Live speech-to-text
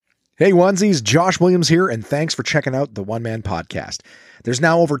Hey onesies, Josh Williams here, and thanks for checking out the One Man Podcast. There's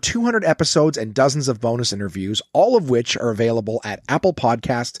now over 200 episodes and dozens of bonus interviews, all of which are available at Apple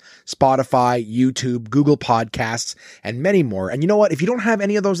Podcasts, Spotify, YouTube, Google Podcasts, and many more. And you know what? If you don't have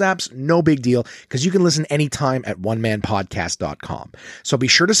any of those apps, no big deal, because you can listen anytime at onemanpodcast.com. So be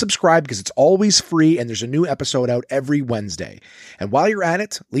sure to subscribe because it's always free and there's a new episode out every Wednesday. And while you're at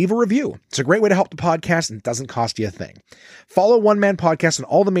it, leave a review. It's a great way to help the podcast and it doesn't cost you a thing. Follow One Man Podcast on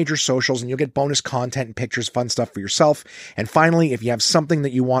all the major socials and you'll get bonus content and pictures, fun stuff for yourself. And finally, if you have something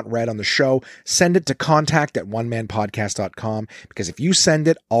that you want read on the show, send it to contact@onemanpodcast.com, because if you send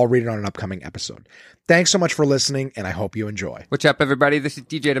it, I'll read it on an upcoming episode. Thanks so much for listening, and I hope you enjoy. What's up, everybody? This is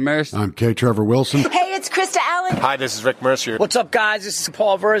DJ Demers. I'm K. Trevor Wilson. Hey, it's Krista Allen. Hi, this is Rick Mercier. What's up, guys? This is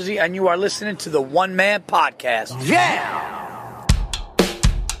Paul Verzi, and you are listening to the One Man Podcast. Yeah!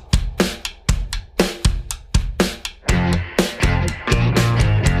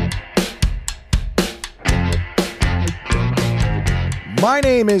 My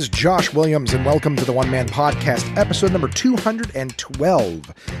name is Josh Williams, and welcome to the One Man Podcast, episode number 212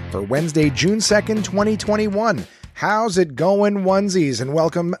 for Wednesday, June 2nd, 2021. How's it going, onesies? And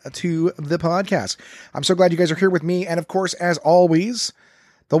welcome to the podcast. I'm so glad you guys are here with me. And of course, as always,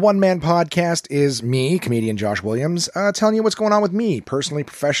 the One Man Podcast is me, comedian Josh Williams, telling you what's going on with me, personally,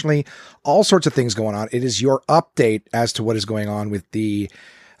 professionally, all sorts of things going on. It is your update as to what is going on with the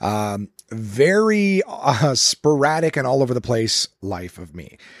very sporadic and all over the place life of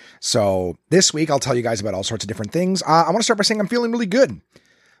me. So this week, I'll tell you guys about all sorts of different things. I want to start by saying I'm feeling really good.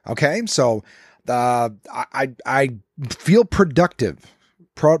 Okay. So, I feel productive.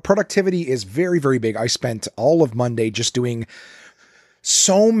 Productivity is very, very big. I spent all of Monday just doing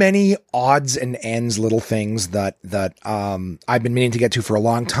so many odds and ends little things that I've been meaning to get to for a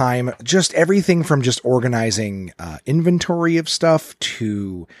long time. Just everything from just organizing, inventory of stuff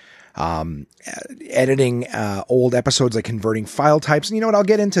to, editing, old episodes, like converting file types. And you know what? I'll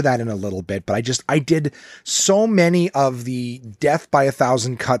get into that in a little bit, but I did so many of the death by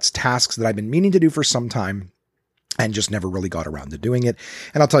 1,000 cuts tasks that I've been meaning to do for some time and just never really got around to doing it.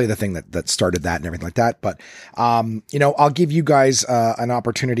 And I'll tell you the thing that started that and everything like that. But, I'll give you guys, an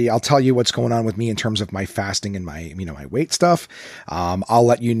opportunity. I'll tell you what's going on with me in terms of my fasting and my weight stuff. I'll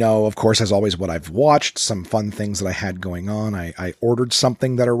let you know, of course, as always, what I've watched, some fun things that I had going on. I ordered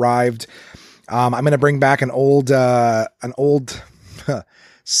something that arrived. I'm going to bring back an old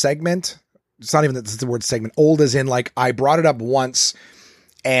segment. It's not even that's the word segment. Old as in like I brought it up once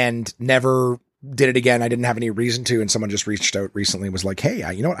and never did it again. I didn't have any reason to. And someone just reached out recently and was like,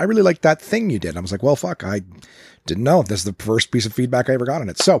 hey, you know what? I really like that thing you did. I was like, well, fuck, I didn't know. This is the first piece of feedback I ever got on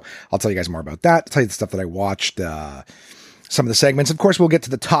it. So I'll tell you guys more about that. I'll tell you the stuff that I watched, some of the segments. Of course, we'll get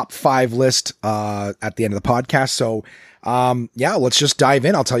to the top 5 list, at the end of the podcast. So, let's just dive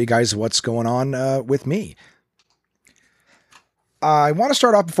in. I'll tell you guys what's going on, with me. I want to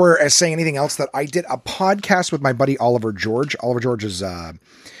start off before saying anything else that I did a podcast with my buddy, Oliver George. Oliver George is,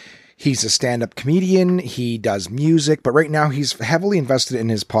 he's a stand-up comedian. He does music, but right now he's heavily invested in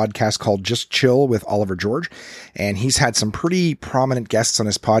his podcast called Just Chill with Oliver George. And he's had some pretty prominent guests on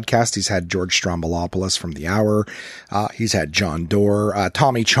his podcast. He's had George Strombolopoulos from The Hour. He's had John Doerr.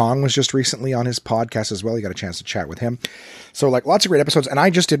 Tommy Chong was just recently on his podcast as well. You got a chance to chat with him. So like lots of great episodes. And I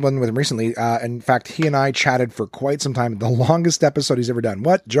just did one with him recently. In fact, he and I chatted for quite some time. The longest episode he's ever done.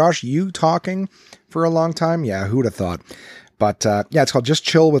 What, Josh, you talking for a long time? Yeah, who'd have thought? But, it's called Just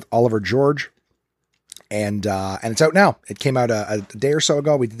Chill with Oliver George. And it's out now. It came out a day or so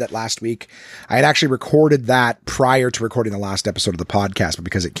ago. We did that last week. I had actually recorded that prior to recording the last episode of the podcast, but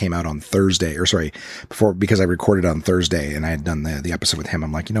because it came out on Thursday, because I recorded on Thursday and I had done the episode with him,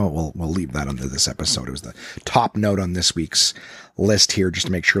 I'm like, you know what, we'll leave that under this episode. It was the top note on this week's list here, just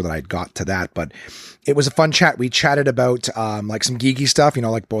to make sure that I'd got to that. But it was a fun chat. We chatted about, like some geeky stuff,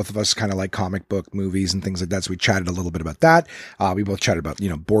 like both of us kind of like comic book movies and things like that. So we chatted a little bit about that. We both chatted about,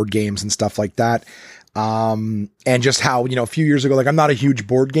 board games and stuff like that. And just how, a few years ago, like I'm not a huge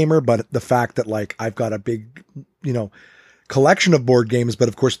board gamer, but the fact that like I've got a big, collection of board games, but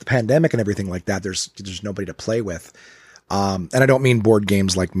of course the pandemic and everything like that, there's nobody to play with. And I don't mean board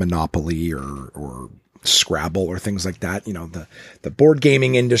games like Monopoly or Scrabble or things like that. The board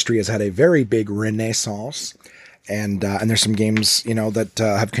gaming industry has had a very big renaissance. And there's some games, that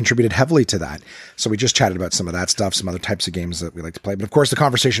have contributed heavily to that. So we just chatted about some of that stuff, some other types of games that we like to play. But of course, the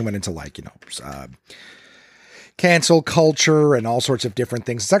conversation went into like, cancel culture and all sorts of different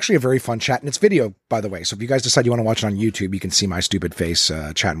things. It's actually a very fun chat, and it's video, by the way. So if you guys decide you want to watch it on YouTube, you can see my stupid face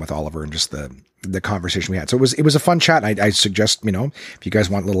chatting with Oliver and just the conversation we had. So it was a fun chat. I suggest, if you guys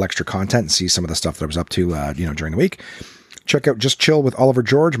want a little extra content and see some of the stuff that I was up to, during the week, check out Just Chill with Oliver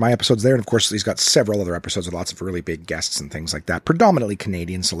George. My episode's there. And of course, he's got several other episodes with lots of really big guests and things like that. Predominantly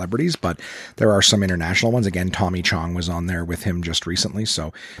Canadian celebrities, but there are some international ones. Again, Tommy Chong was on there with him just recently.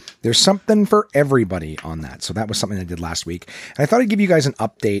 So there's something for everybody on that. So that was something I did last week. And I thought I'd give you guys an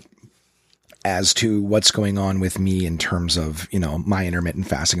update as to what's going on with me in terms of, my intermittent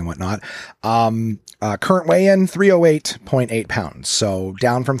fasting and whatnot. Current weigh-in, 308.8 pounds. So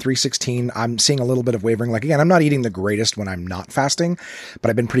down from 316. I'm seeing a little bit of wavering. Like, again, I'm not eating the greatest when I'm not fasting, but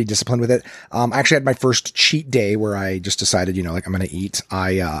I've been pretty disciplined with it. I actually had my first cheat day where I just decided, I'm going to eat.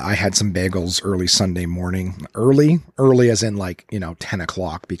 I had some bagels early Sunday morning, early as in 10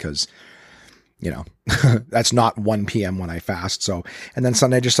 o'clock, because that's not 1 p.m. when I fast. So, and then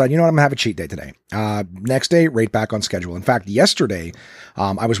Sunday I just decided, I'm going to have a cheat day today. Next day, right back on schedule. In fact, yesterday,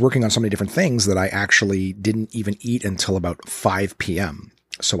 I was working on so many different things that I actually didn't even eat until about 5 p.m.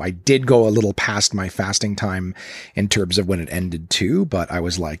 So I did go a little past my fasting time in terms of when it ended too, but I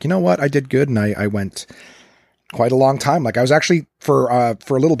was like, you know what? I did good. And I went quite a long time. Like, I was actually for a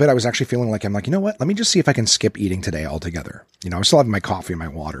little bit, I was actually feeling like, I'm like, you know what? Let me just see if I can skip eating today altogether. I was still having my coffee and my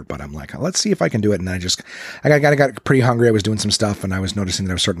water, but I'm like, let's see if I can do it. And then I got pretty hungry. I was doing some stuff and I was noticing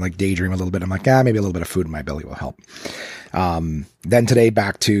that I was starting to daydream a little bit. I'm like, maybe a little bit of food in my belly will help. Then today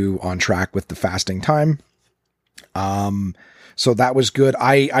back to on track with the fasting time. So that was good.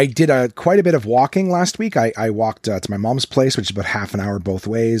 I did quite a bit of walking last week. I walked to my mom's place, which is about half an hour both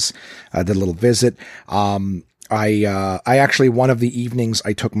ways. Did a little visit. I actually, one of the evenings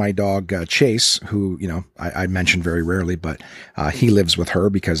I took my dog, Chase, who, I mentioned very rarely, but, he lives with her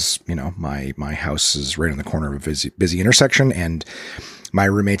because, my house is right on the corner of a busy intersection, and my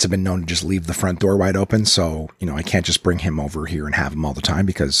roommates have been known to just leave the front door wide open. So, I can't just bring him over here and have him all the time,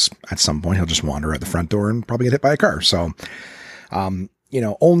 because at some point he'll just wander out the front door and probably get hit by a car. So,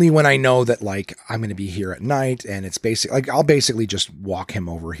 only when I know that I'm going to be here at night, and it's I'll basically just walk him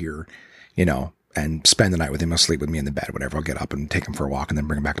over here, and spend the night with him. He'll sleep with me in the bed, whatever. I'll get up and take him for a walk and then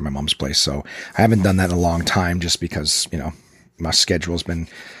bring him back to my mom's place. So I haven't done that in a long time, just because, my schedule's been,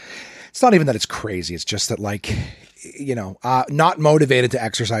 it's not even that it's crazy. It's just that not motivated to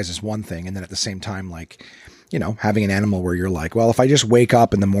exercise is one thing. And then at the same time, having an animal where you're like, well, if I just wake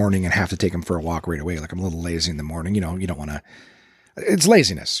up in the morning and have to take him for a walk right away, I'm a little lazy in the morning, you don't want to. It's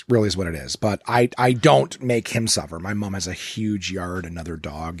laziness, really, is what it is. But I don't make him suffer. My mom has a huge yard, another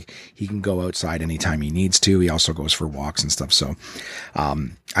dog. He can go outside anytime he needs to. He also goes for walks and stuff. So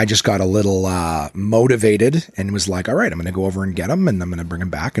I just got a little motivated and was like, all right, I'm going to go over and get him, and I'm going to bring him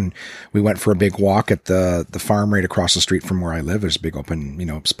back. And we went for a big walk at the farm right across the street from where I live. There's a big open,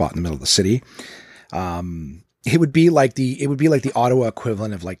 spot in the middle of the city. It would be like the Ottawa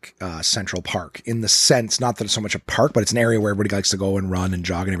equivalent of Central Park, in the sense, not that it's so much a park, but it's an area where everybody likes to go and run and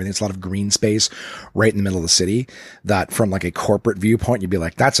jog and everything. It's a lot of green space right in the middle of the city that, from a corporate viewpoint, you'd be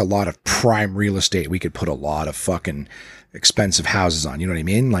like, that's a lot of prime real estate. We could put a lot of fucking expensive houses on, you know what I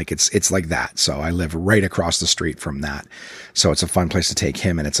mean? It's like that. So I live right across the street from that. So it's a fun place to take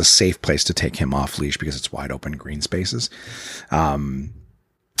him, and it's a safe place to take him off leash because it's wide open green spaces.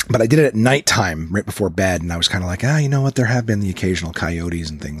 But I did it at nighttime, right before bed, and I was kind of like, you know what? There have been the occasional coyotes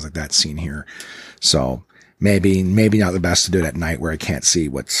and things like that seen here. So maybe not the best to do it at night where I can't see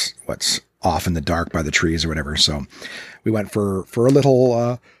what's off in the dark by the trees or whatever. So we went for a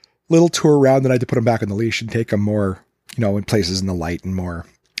little tour around, and I had to put him back on the leash and take him more, in places in the light and more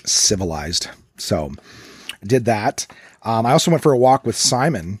civilized. So I did that. I also went for a walk with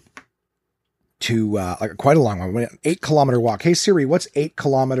Simon, to quite a long one. We went an 8-kilometer walk. Hey Siri, what's 8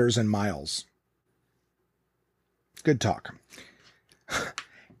 kilometers in miles? Good talk.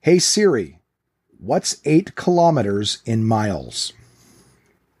 Hey Siri, what's 8 kilometers in miles?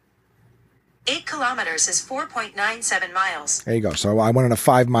 8 kilometers is 4.97 miles. There you go. So I went on a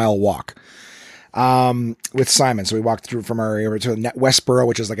 5-mile walk with Simon. So we walked through from our area to Westboro,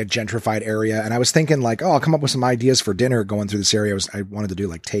 which is a gentrified area. And I was thinking I'll come up with some ideas for dinner going through this area. I wanted to do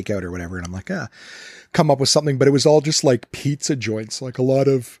takeout or whatever. And I'm like, come up with something, but it was all just pizza joints, a lot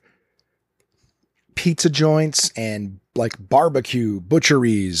of pizza joints and barbecue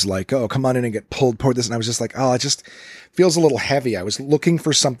butcheries, come on in and get poured this. And I was just like, it just feels a little heavy. I was looking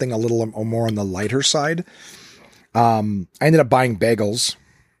for something a little more on the lighter side. I ended up buying bagels,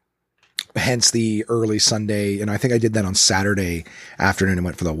 hence the early Sunday. And I think I did that on Saturday afternoon and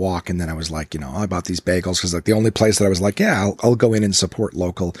went for the walk. And then I was like, I bought these bagels because the only place that I was like, I'll go in and support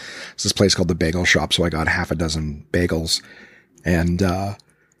local. It's this place called the Bagel Shop. So I got half a dozen bagels, and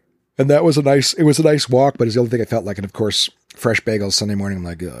that was it was a nice walk, but it's the only thing I felt like. And of course, fresh bagels Sunday morning. I'm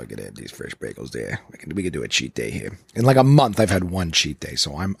like, I gotta have these fresh bagels there. We could do a cheat day here. In a month, I've had one cheat day.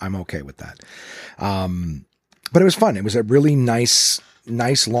 So I'm okay with that. but it was fun. It was a really nice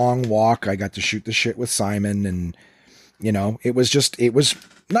long walk. I got to shoot the shit with Simon, and it was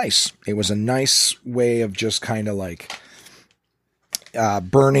nice. It was a nice way of just kind of like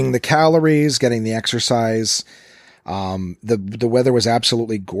burning the calories, getting the exercise. The weather was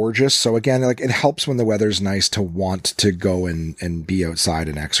absolutely gorgeous. So again, like, it helps when the weather's nice to want to go and be outside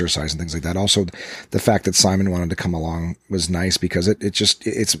and exercise and things like that. Also, the fact that Simon wanted to come along was nice, because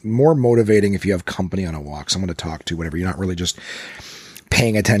it's more motivating if you have company on a walk, someone to talk to, whatever. You're not really just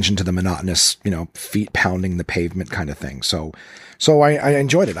paying attention to the monotonous, feet pounding the pavement kind of thing. So I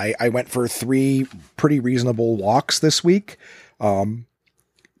enjoyed it. I went for 3 pretty reasonable walks this week. I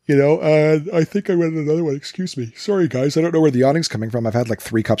think I went another one. Excuse me. Sorry, guys. I don't know where the yawning's coming from. I've had like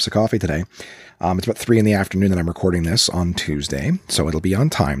 3 cups of coffee today. It's about 3 p.m. that I'm recording this on Tuesday, so it'll be on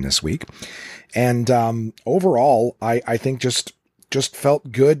time this week. And overall, I think just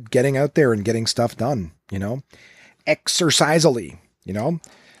felt good getting out there and getting stuff done, exercisally, the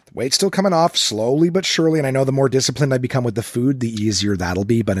weight's still coming off slowly but surely. And I know the more disciplined I become with the food, the easier that'll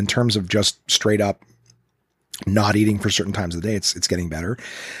be. But in terms of just straight up not eating for certain times of the day, it's getting better.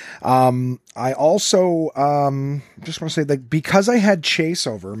 I also, just want to say, like, because I had Chase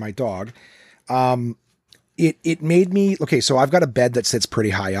over, my dog, it made me, okay, so I've got a bed that sits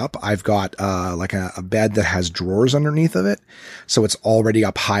pretty high up. I've got, like a bed that has drawers underneath of it. So it's already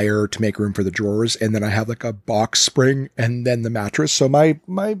up higher to make room for the drawers. And then I have like a box spring and then the mattress. So my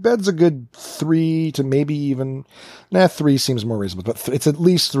bed's a good 3 to maybe even, 3 seems more reasonable, but it's at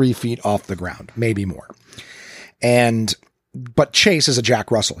least 3 feet off the ground, maybe more. But Chase is a Jack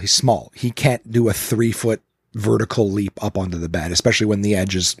Russell. He's small. He can't do a 3-foot vertical leap up onto the bed, especially when the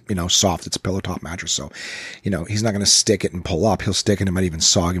edge is, soft. It's a pillow top mattress. So, he's not going to stick it and pull up. He'll stick it and it might even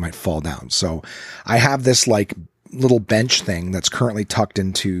sog. He might fall down. So I have this like little bench thing that's currently tucked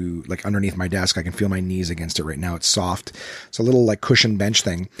into like underneath my desk. I can feel my knees against it right now. It's soft. It's a little like cushion bench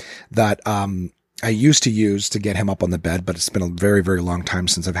thing that, I used to use to get him up on the bed, but it's been a very, very long time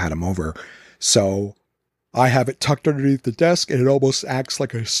since I've had him over. So I have it tucked underneath the desk, and it almost acts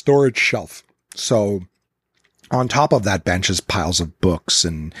like a storage shelf. So on top of that bench is piles of books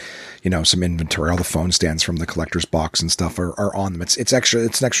and, some inventory. All the phone stands from the collector's box and stuff are on them. It's an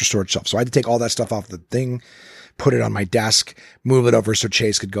extra storage shelf. So I had to take all that stuff off the thing, put it on my desk, move it over so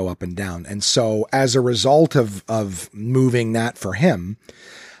Chase could go up and down. And so as a result of moving that for him,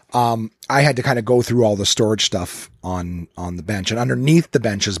 I had to kind of go through all the storage stuff on the bench, and underneath the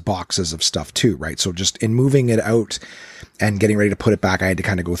bench is boxes of stuff too, right? So just in moving it out and getting ready to put it back, I had to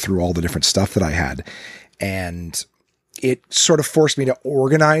kind of go through all the different stuff that I had, and it sort of forced me to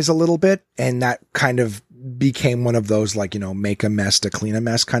organize a little bit. And that kind of became one of those, like, make a mess to clean a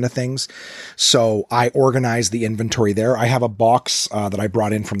mess kind of things. So I organized the inventory there. I have a box, that I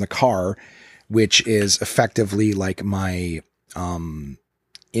brought in from the car, which is effectively like my,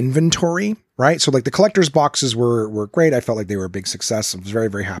 inventory, right? So like the collector's boxes were great. I felt like they were a big success. I was very,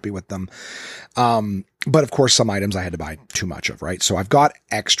 very happy with them. But of course, some items I had to buy too much of, right? So I've got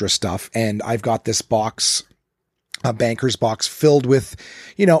extra stuff, and I've got this box, a banker's box filled with,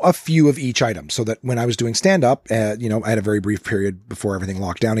 a few of each item, so that when I was doing stand up, I had a very brief period before everything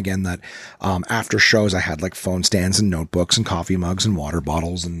locked down again that, after shows, I had like phone stands and notebooks and coffee mugs and water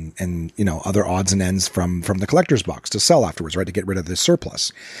bottles and other odds and ends from the collector's box to sell afterwards, right? To get rid of the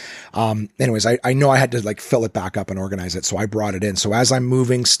surplus. Anyways, I know I had to like fill it back up and organize it. So I brought it in. So as I'm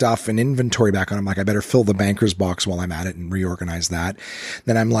moving stuff and inventory back on, I'm like, I better fill the banker's box while I'm at it and reorganize that.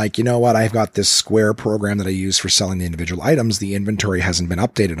 Then I'm like, you know what? I've got this Square program that I use for selling the individual items. The inventory hasn't been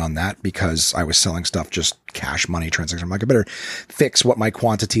updated on that because I was selling stuff just cash money transaction. I'm like, I better fix what my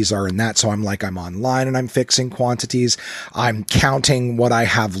quantities are in that. So I'm like, I'm online and I'm fixing quantities. I'm counting what I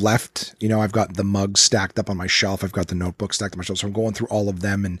have left. I've got the mugs stacked up on my shelf. I've got the notebooks stacked on my shelf. So I'm going through all of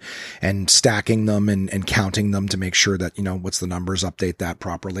them and stacking them and counting them to make sure that, what's the numbers, update that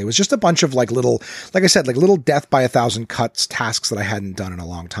properly. It was just a bunch of like little, like I said, like little death by 1,000 cuts tasks that I hadn't done in a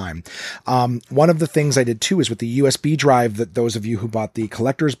long time. One of the things I did too is with the USB drive that those of you who bought the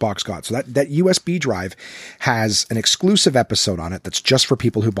collector's box got. So that USB drive has an exclusive episode on it that's just for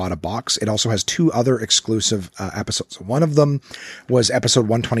people who bought a box. It also has 2 other exclusive episodes. One of them was episode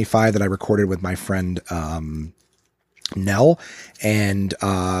 125 that I recorded with my friend Nell. And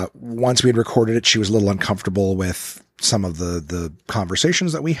once we had recorded it, she was a little uncomfortable with some of the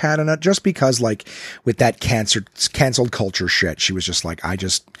conversations that we had in it, just because like with that canceled culture shit, she was just like,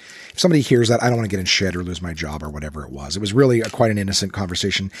 if somebody hears that, I don't want to get in shit or lose my job or whatever it was. It was really quite an innocent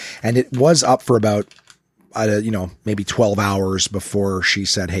conversation, and it was up for about maybe 12 hours before she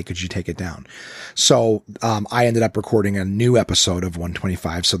said, hey, could you take it down? So, I ended up recording a new episode of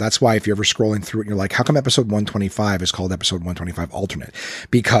 125. So that's why if you're ever scrolling through it, you're like, how come episode 125 is called episode 125 alternate?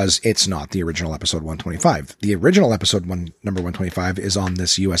 Because it's not the original episode 125. The original episode number 125 is on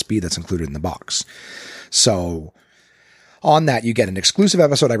this USB that's included in the box. So on that, you get an exclusive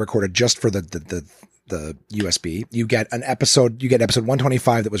episode I recorded just for the USB. You get episode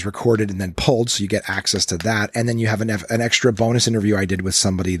 125 that was recorded and then pulled. So you get access to that. And then you have an extra bonus interview I did with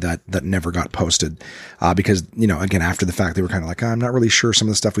somebody that never got posted. Because, again, after the fact, they were kind of like, I'm not really sure some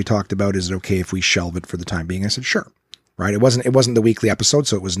of the stuff we talked about. Is it okay if we shelve it for the time being? I said, sure. Right. It wasn't the weekly episode.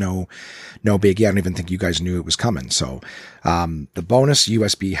 So it was no biggie. I don't even think you guys knew it was coming. So, the bonus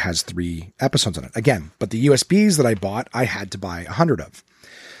USB has 3 episodes on it again, but the USBs that I bought, I had to buy 100 of.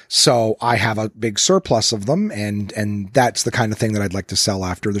 So I have a big surplus of them, and that's the kind of thing that I'd like to sell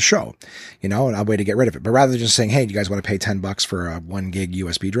after the show, and a way to get rid of it. But rather than just saying, hey, do you guys want to pay $10 for a 1 gig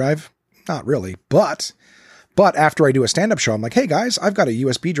USB drive? Not really. But after I do a stand-up show, I'm like, hey guys, I've got a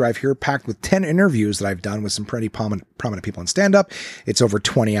USB drive here packed with 10 interviews that I've done with some pretty prominent people in stand-up. It's over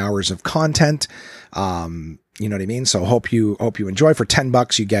 20 hours of content. You know what I mean? So hope you enjoy. For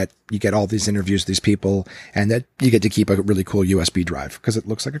 $10, you get all these interviews with these people, and that you get to keep a really cool USB drive because it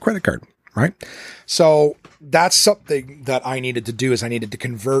looks like a credit card, right? So that's something that I needed to do. Is I needed to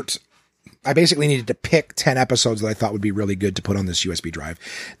convert. I basically needed to pick 10 episodes that I thought would be really good to put on this USB drive.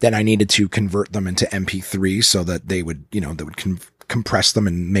 Then I needed to convert them into MP3 so that they would, compress them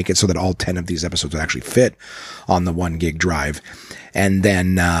and make it so that all 10 of these episodes would actually fit on the 1 gig drive. And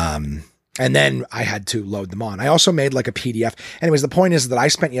then I had to load them on. I also made like a PDF. Anyways, the point is that I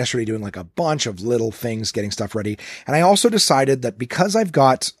spent yesterday doing like a bunch of little things, getting stuff ready. And I also decided that because I've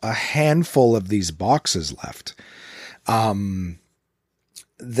got a handful of these boxes left, I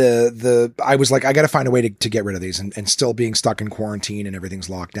was like, I got to find a way to get rid of these, and still being stuck in quarantine and everything's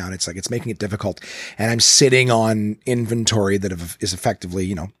locked down. It's like, it's making it difficult, and I'm sitting on inventory that is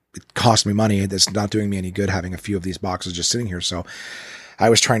effectively, it cost me money. It's not doing me any good having a few of these boxes just sitting here. So I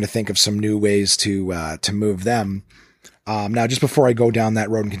was trying to think of some new ways to move them. Now, just before I go down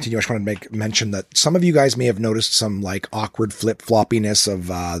that road and continue, I just want to mention that some of you guys may have noticed some like awkward flip-floppiness of,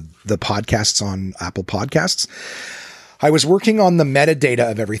 the podcasts on Apple Podcasts. I was working on the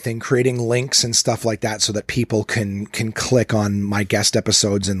metadata of everything, creating links and stuff like that so that people can click on my guest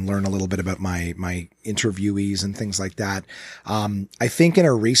episodes and learn a little bit about my interviewees and things like that. I think in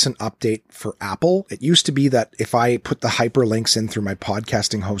a recent update for Apple, it used to be that if I put the hyperlinks in through my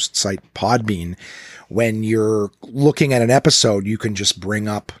podcasting host site, Podbean, when you're looking at an episode, you can just bring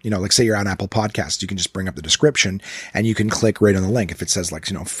up, like say you're on Apple Podcasts, you can just bring up the description and you can click right on the link. If it says like,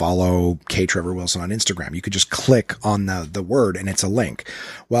 follow K. Trevor Wilson on Instagram, you could just click on the word and it's a link.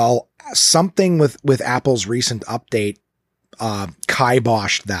 Well, something with Apple's recent update,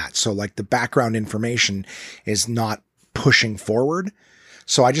 kiboshed that. So like the background information is not pushing forward.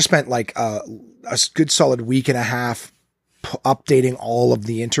 So I just spent like a good solid week and a half updating all of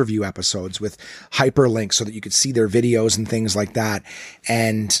the interview episodes with hyperlinks so that you could see their videos and things like that.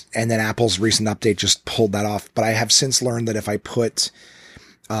 And then Apple's recent update just pulled that off. But I have since learned that if I put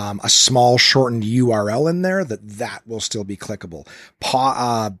a small shortened URL in there, that will still be clickable.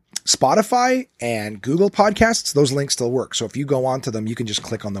 Spotify and Google Podcasts, those links still work. So if you go onto them, you can just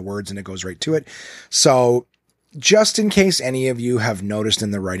click on the words and it goes right to it. So just in case any of you have noticed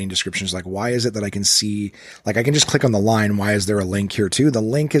in the writing descriptions, like, why is it that I can see, like, I can just click on the line. Why is there a link here too? The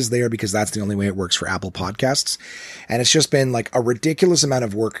link is there because that's the only way it works for Apple Podcasts. And it's just been like a ridiculous amount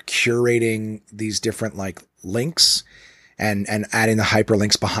of work curating these different like links and adding the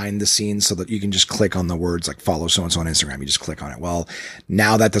hyperlinks behind the scenes so that you can just click on the words like follow so-and-so on Instagram. You just click on it. Well,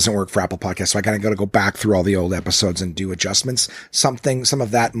 now that doesn't work for Apple Podcasts. So I kind of got to go back through all the old episodes and do adjustments. Some of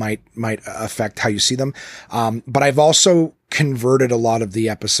that might affect how you see them. But I've also converted a lot of the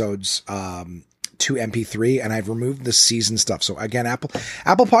episodes, to MP3, and I've removed the season stuff. So again, Apple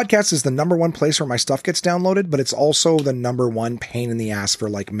Podcasts is the number one place where my stuff gets downloaded, but it's also the number one pain in the ass for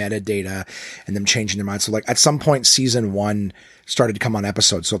like metadata and them changing their mind. So like at some point, season 1 started to come on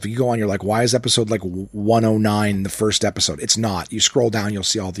episodes. So if you go on, you're like, why is episode like 109 the first episode? It's not. You scroll down, you'll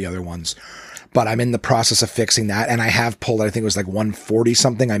see all the other ones. But I'm in the process of fixing that. And I have pulled, I think it was like 140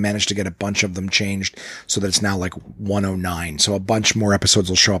 something. I managed to get a bunch of them changed so that it's now like 109. So a bunch more episodes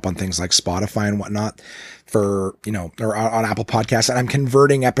will show up on things like Spotify and whatnot for, or on Apple Podcasts. And I'm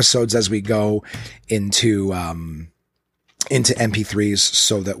converting episodes as we go into MP3s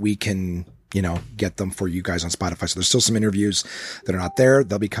so that we can, get them for you guys on Spotify. So there's still some interviews that are not there.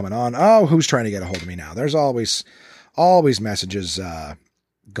 They'll be coming on. Oh, who's trying to get a hold of me now? There's always messages,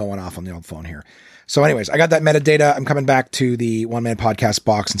 going off on the old phone here. So anyways, I got that metadata. I'm coming back to the One Man Podcast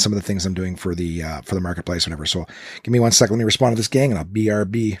box and some of the things I'm doing for the marketplace, whatever. So give me 1 second. Let me respond to this gang and I'll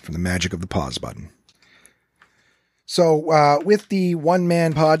BRB from the magic of the pause button. So with the One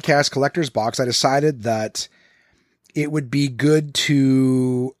Man Podcast collector's box, I decided that it would be good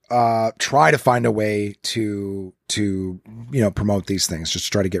to try to find a way to promote these things, just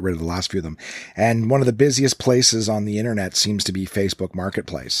to try to get rid of the last few of them. And one of the busiest places on the internet seems to be Facebook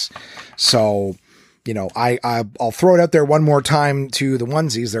Marketplace. So, I'll throw it out there one more time to the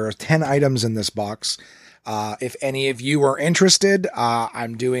onesies. There are 10 items in this box. If any of you are interested,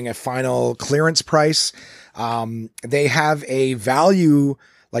 I'm doing a final clearance price. They have a value.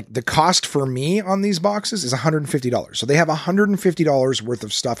 Like the cost for me on these boxes is $150. So they have $150 worth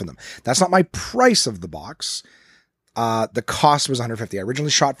of stuff in them. That's not my price of the box. The cost was $150. I originally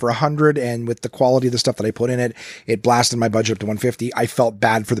shot for $100, and with the quality of the stuff that I put in it, it blasted my budget up to $150. I felt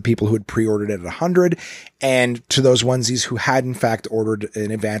bad for the people who had pre-ordered it at $100, and to those onesies who had in fact ordered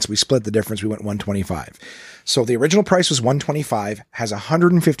in advance, we split the difference. We went $125. So the original price was $125, has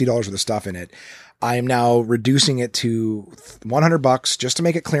 $150 worth of stuff in it. I am now reducing it to $100 just to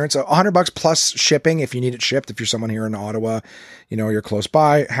make it clearance. So $100 plus shipping if you need it shipped. If you're someone here in Ottawa, you're close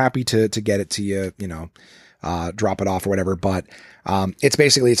by, happy to get it to you, drop it off or whatever. But it's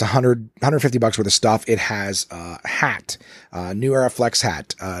 $150 worth of stuff. It has a hat, New Era Flex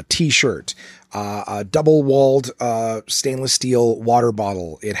hat, t-shirt, a double-walled stainless steel water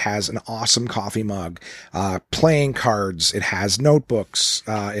bottle. It has an awesome coffee mug, playing cards. It has notebooks.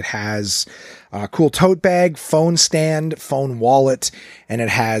 It has a cool tote bag, phone stand, phone wallet, and it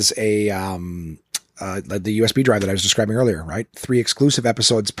has the USB drive that I was describing earlier, right? 3 exclusive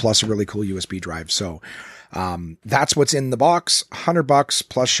episodes plus a really cool USB drive. So that's what's in the box, $100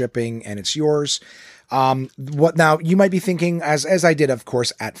 plus shipping, and it's yours. What now you might be thinking, as I did, of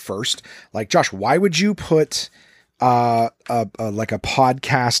course, at first, like, Josh, why would you put like a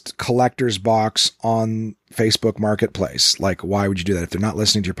podcast collector's box on Facebook Marketplace? Like, why would you do that? If they're not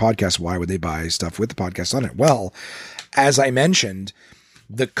listening to your podcast, why would they buy stuff with the podcast on it? Well, as I mentioned,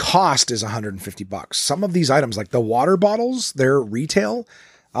 the cost is $150. Some of these items, like the water bottles, their retail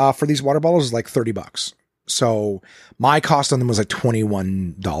for these water bottles is like $30. So my cost on them was like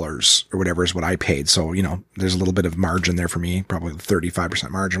 $21 or whatever is what I paid. So, there's a little bit of margin there for me, probably 35%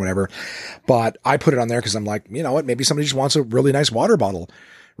 margin, whatever. But I put it on there because I'm like, you know what, maybe somebody just wants a really nice water bottle,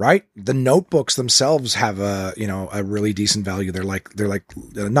 right? The notebooks themselves have a really decent value. They're like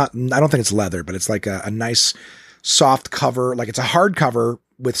not, I don't think it's leather, but it's like a nice soft cover. Like it's a hard cover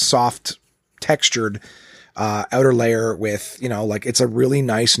with soft textured outer layer with, it's a really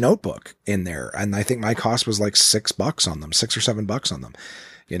nice notebook in there. And I think my cost was like $6 on them, $6 or $7 on them,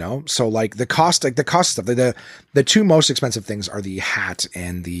 so like the cost stuff, the two most expensive things are the hat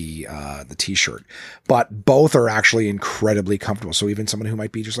and the t-shirt, but both are actually incredibly comfortable. So even someone who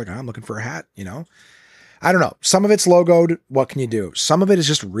might be just like, I'm looking for a hat, I don't know. Some of it's logoed. What can you do? Some of it is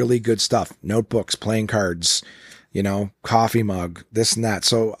just really good stuff. Notebooks, playing cards, coffee mug, this and that.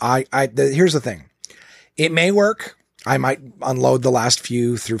 So here's the thing. It may work. I might unload the last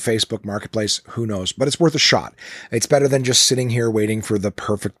few through Facebook Marketplace. Who knows? But it's worth a shot. It's better than just sitting here waiting for the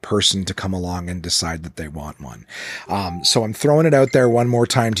perfect person to come along and decide that they want one. So I'm throwing it out there one more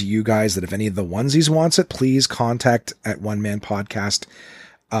time to you guys that if any of the onesies wants it, please contact at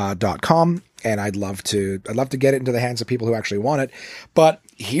onemanpodcast.com. And I'd love to get it into the hands of people who actually want it. But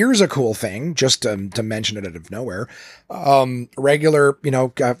here's a cool thing, just to mention it out of nowhere. Regular,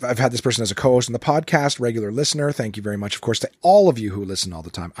 I've had this person as a co-host on the podcast, regular listener. Thank you very much, of course, to all of you who listen all the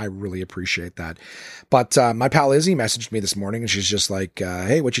time. I really appreciate that. But my pal Izzy messaged me this morning and she's just like,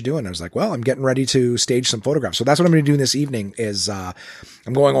 hey, what you doing? I was like, well, I'm getting ready to stage some photographs. So that's what I'm going to do this evening is I'm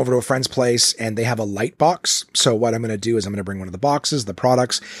going over to a friend's place and they have a light box. So what I'm going to do is I'm going to bring one of the boxes, the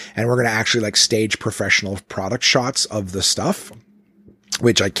products, and we're going to actually like stage professional product shots of the stuff,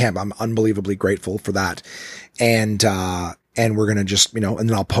 which I'm unbelievably grateful for that. And we're going to just, and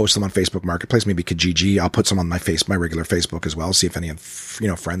then I'll post them on Facebook Marketplace, maybe Kijiji. I'll put some on my regular Facebook as well. See if any of,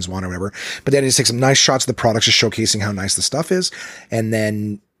 friends want or whatever. But then I just take some nice shots of the products, just showcasing how nice the stuff is. And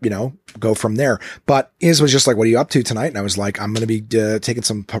then, go from there. But Iz was just like, what are you up to tonight? And I was like, I'm going to be taking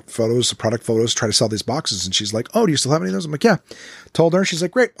some photos, product photos, try to sell these boxes. And she's like, oh, do you still have any of those? I'm like, yeah. Told her. She's like,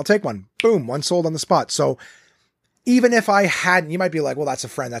 great, I'll take one. Boom. One sold on the spot. So even if I hadn't, you might be like, well, that's a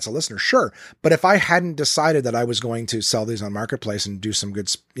friend, that's a listener. Sure. But if I hadn't decided that I was going to sell these on Marketplace and do some good,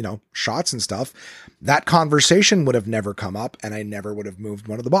 shots and stuff, that conversation would have never come up and I never would have moved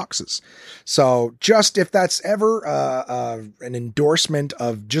one of the boxes. So just if that's ever an endorsement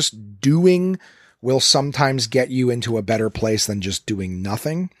of just doing will sometimes get you into a better place than just doing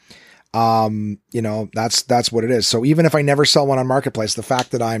nothing. That's what it is. So even if I never sell one on Marketplace, the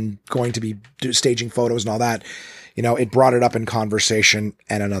fact that I'm going to be staging photos and all that, it brought it up in conversation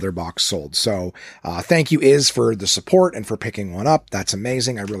and another box sold. So, thank you for the support and for picking one up. That's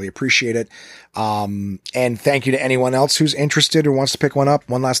amazing. I really appreciate it. And thank you to anyone else who's interested or wants to pick one up.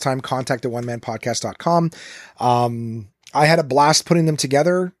 One last time, contact at onemanpodcast.com. I had a blast putting them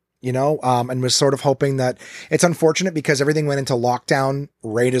together. And was sort of hoping that it's unfortunate because everything went into lockdown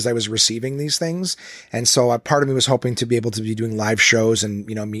right as I was receiving these things. And so part of me was hoping to be able to be doing live shows and,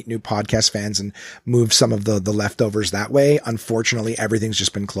 meet new podcast fans and move some of the leftovers that way. Unfortunately, everything's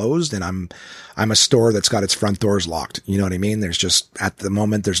just been closed and I'm a store that's got its front doors locked. You know what I mean? There's just, at the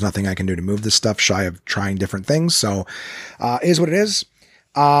moment, there's nothing I can do to move this stuff shy of trying different things. So, is what it is.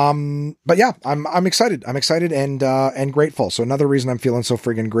 But yeah, I'm excited. I'm excited and grateful. So another reason I'm feeling so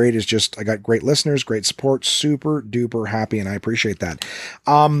friggin' great is just, I got great listeners, great support, super duper happy. And I appreciate that.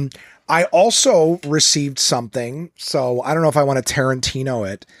 I also received something, so I don't know if I want to Tarantino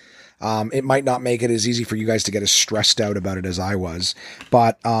it. It might not make it as easy for you guys to get as stressed out about it as I was,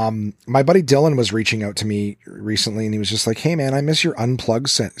 but, my buddy Dylan was reaching out to me recently and he was just like, "Hey man, I miss your unplugged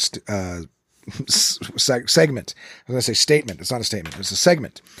segment." I was going to say statement. It's not a statement. It's a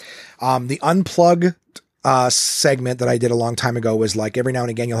segment. The unplug segment that I did a long time ago was like, every now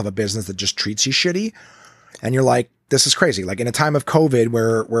and again, you'll have a business that just treats you shitty. And you're like, this is crazy. Like in a time of COVID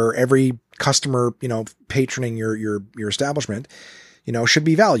where every customer, patroning your establishment, should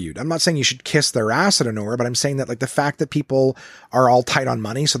be valued. I'm not saying you should kiss their ass at a nowhere, but I'm saying that like the fact that people are all tight on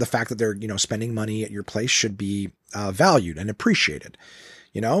money. So the fact that they're, spending money at your place should be valued and appreciated.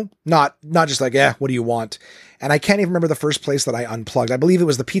 Not just like, what do you want? And I can't even remember the first place that I unplugged. I believe it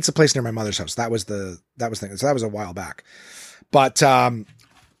was the pizza place near my mother's house. That was thing. So that was a while back. But,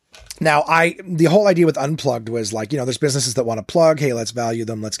 now the whole idea with unplugged was like, there's businesses that want to plug. Hey, let's value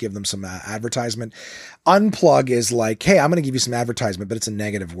them. Let's give them some advertisement. Unplug is like, hey, I'm going to give you some advertisement, but it's a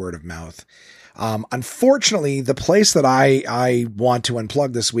negative word of mouth. Unfortunately, the place that I want to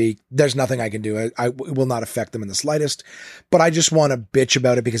unplug this week, there's nothing I can do. It will not affect them in the slightest, but I just want to bitch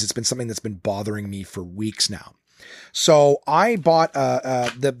about it because it's been something that's been bothering me for weeks now. So I bought,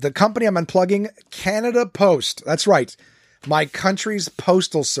 the company I'm unplugging, Canada Post. That's right. My country's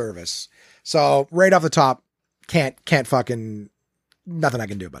postal service. So right off the top, can't fucking, nothing I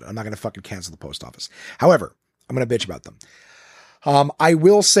can do about it. I'm not going to fucking cancel the post office. However, I'm going to bitch about them. I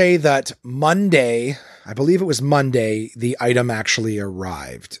will say that Monday, I believe it was Monday, the item actually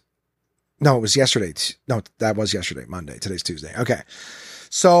arrived. No, it was yesterday. No, that was yesterday, Monday. Today's Tuesday. Okay.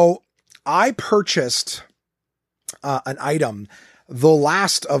 So I purchased an item, the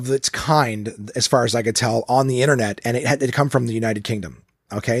last of its kind, as far as I could tell, on the internet, and it had to come from the United Kingdom.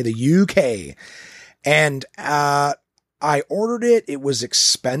 Okay. The UK. And, I ordered it. It was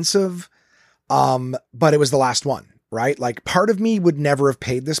expensive. But it was the last one. Right? Like part of me would never have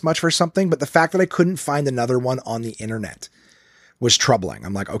paid this much for something, but the fact that I couldn't find another one on the internet was troubling.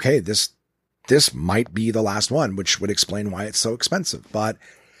 I'm like, okay, this might be the last one, which would explain why it's so expensive, but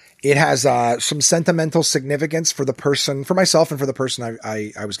it has, some sentimental significance for myself and for the person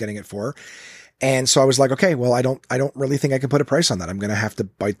I was getting it for. And so I was like, okay, well, I don't really think I can put a price on that. I'm going to have to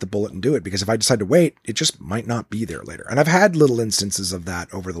bite the bullet and do it because if I decide to wait, it just might not be there later. And I've had little instances of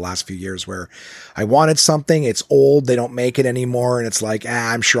that over the last few years where I wanted something, it's old, they don't make it anymore. And it's like,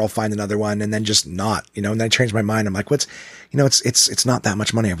 I'm sure I'll find another one and then just not, and then I change my mind. I'm like, it's not that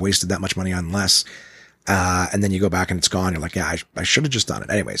much money. I've wasted that much money on less. And then you go back and it's gone. You're like, I should have just done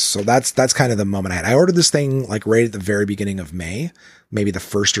it. Anyways. So that's kind of the moment I had. I ordered this thing like right at the very beginning of May, maybe the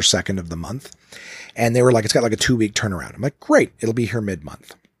 1st or 2nd of the month. And they were like, it's got like a 2-week turnaround. I'm like, great. It'll be here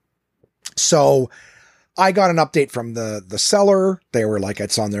mid-month. So I got an update from the seller. They were like,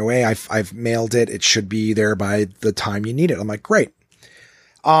 it's on their way. I've mailed it. It should be there by the time you need it. I'm like, great.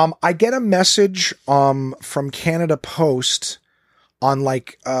 I get a message, from Canada Post on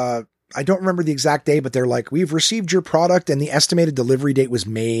like, I don't remember the exact day, but they're like, we've received your product and the estimated delivery date was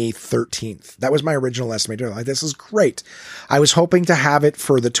May 13th. That was my original estimate. Like, this is great. I was hoping to have it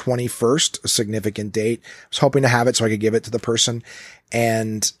for the 21st, a significant date. I was hoping to have it so I could give it to the person.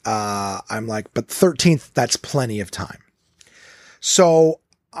 And, I'm like, but 13th, that's plenty of time. So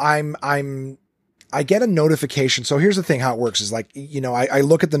I get a notification. So here's the thing, how it works is like, I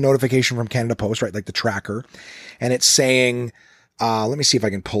look at the notification from Canada Post, right? Like the tracker, and it's saying, let me see if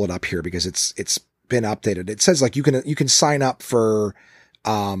I can pull it up here because it's been updated. It says like you can sign up for,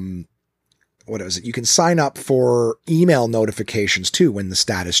 what is it? You can sign up for email notifications too when the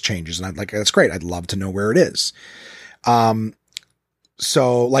status changes. And I'm like, that's great. I'd love to know where it is.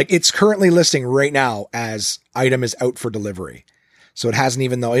 So like it's currently listing right now as item is out for delivery. So it hasn't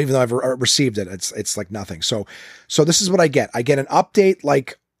even though I've received it, it's like nothing. So this is what I get. I get an update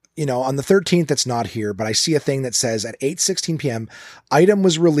like, on the 13th, it's not here, but I see a thing that says at 8:16 p.m. item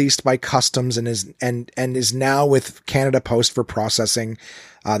was released by customs and is now with Canada Post for processing.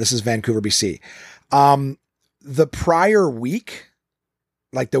 This is Vancouver, BC. The prior week,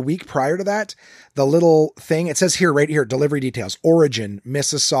 like the week prior to that, the little thing, it says here, right here, delivery details, origin,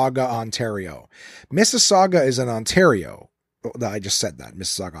 Mississauga, Ontario. Mississauga is in Ontario. I just said that,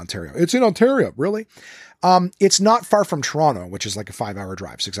 Mississauga, Ontario. It's in Ontario, really? It's not far from Toronto, which is like a 5-hour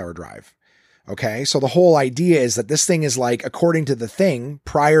drive, 6-hour drive. Okay. So the whole idea is that this thing is like, according to the thing,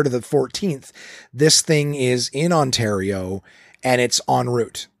 prior to the 14th, this thing is in Ontario and it's en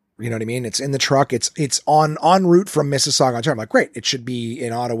route. You know what I mean? It's in the truck. It's en route from Mississauga, Ontario. I'm like, great. It should be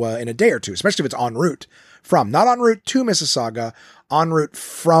in Ottawa in a day or two, especially if it's en route from, not en route to Mississauga, en route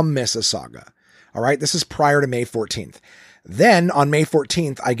from Mississauga. All right. This is prior to May 14th. Then on May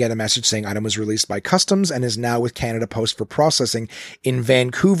 14th, I get a message saying item was released by customs and is now with Canada Post for processing in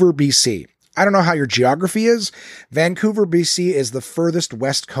Vancouver, BC. I don't know how your geography is. Vancouver, BC is the furthest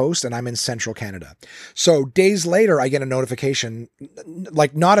west coast and I'm in central Canada. So days later, I get a notification,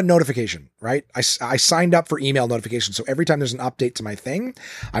 like not a notification, right? I signed up for email notifications. So every time there's an update to my thing,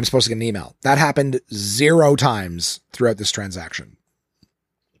 I'm supposed to get an email. That happened 0 times throughout this transaction.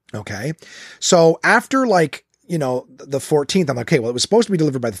 Okay. So after like, the 14th, I'm like, okay, well, it was supposed to be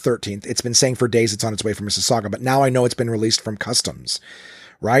delivered by the 13th. It's been saying for days it's on its way from Mississauga, but now I know it's been released from customs,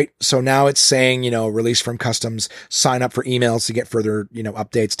 right? So now it's saying, released from customs, sign up for emails to get further,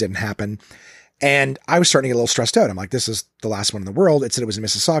 updates. Didn't happen. And I was starting to get a little stressed out. I'm like, this is the last one in the world. It said it was in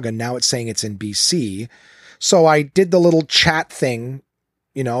Mississauga. Now it's saying it's in BC. So I did the little chat thing.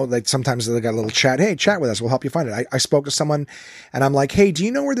 Like sometimes they got a little chat. Hey, chat with us. We'll help you find it. I spoke to someone and I'm like, hey, do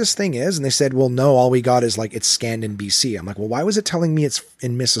you know where this thing is? And they said, well, no, all we got is like, it's scanned in BC. I'm like, well, why was it telling me it's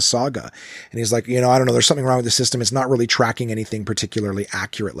in Mississauga? And he's like, I don't know. There's something wrong with the system. It's not really tracking anything particularly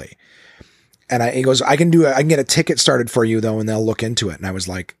accurately. And he goes, I can get a ticket started for you though. And they'll look into it. And I was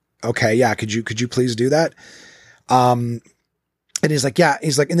like, okay, yeah. Could you please do that? And he's like, yeah,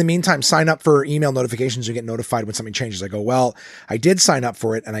 in the meantime, sign up for email notifications. You get notified when something changes. I go, well, I did sign up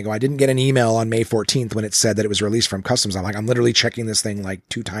for it. And I go, I didn't get an email on May 14th when it said that it was released from customs. I'm like, I'm literally checking this thing like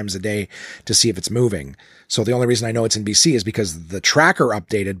 2 times a day to see if it's moving. So the only reason I know it's in BC is because the tracker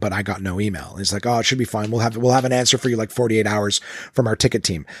updated, but I got no email. And he's like, oh, it should be fine. We'll have an answer for you like 48 hours from our ticket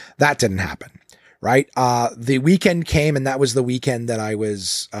team. That didn't happen. Right. The weekend came and that was the weekend that I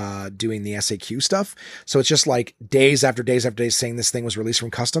was, doing the SAQ stuff. So it's just like days after days after days saying this thing was released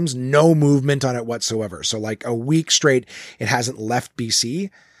from customs, no movement on it whatsoever. So like a week straight, it hasn't left BC.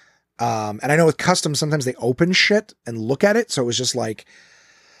 And I know with customs, sometimes they open shit and look at it. So it was just like,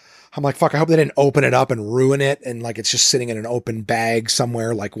 I'm like, fuck, I hope they didn't open it up and ruin it. And like, it's just sitting in an open bag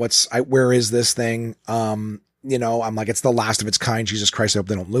somewhere. Like where is this thing? I'm like, it's the last of its kind. Jesus Christ, I hope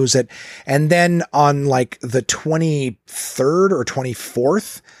they don't lose it. And then on like the 23rd or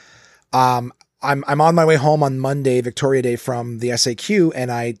 24th, I'm on my way home on Monday, Victoria Day from the SAQ.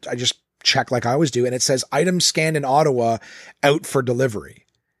 And I just check like I always do. And it says item scanned in Ottawa out for delivery.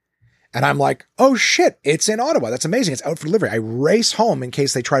 And I'm like, oh shit, it's in Ottawa. That's amazing. It's out for delivery. I race home in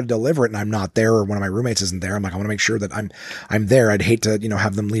case they try to deliver it and I'm not there or one of my roommates isn't there. I'm like, I want to make sure that I'm there. I'd hate to,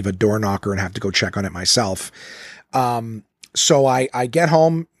 have them leave a door knocker and have to go check on it myself. So I get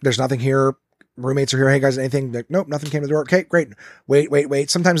home. There's nothing here. Roommates are here. Hey guys, anything? Like, nope, nothing came to the door. Okay, great. Wait.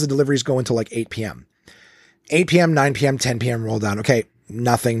 Sometimes the deliveries go until like 8 p.m. 8 p.m., 9 p.m., 10 p.m. roll down. Okay,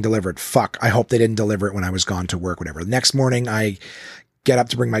 nothing delivered. Fuck. I hope they didn't deliver it when I was gone to work, whatever. Next morning, I get up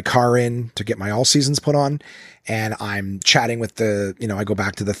to bring my car in to get my all seasons put on. And I'm chatting with I go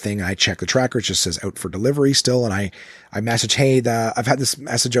back to the thing and I check the tracker. It just says out for delivery still. And I message, hey, I've had this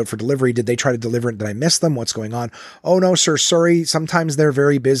message out for delivery. Did they try to deliver it? Did I miss them? What's going on? Oh no, sir. Sorry. Sometimes they're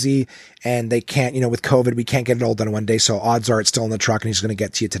very busy and they can't, with COVID, we can't get it all done in one day. So odds are it's still in the truck and he's going to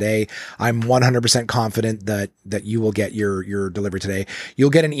get to you today. I'm 100% confident that you will get your delivery today.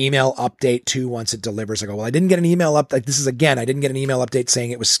 You'll get an email update too once it delivers. I go, well, I didn't get an email update. I didn't get an email update saying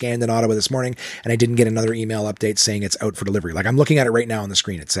it was scanned in Ottawa this morning. And I didn't get another email update saying it's out for delivery. Like I'm looking at it right now on the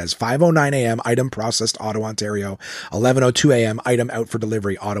screen. It says 5:09 a.m. item processed Ottawa, Ontario. 11:02 a.m. item out for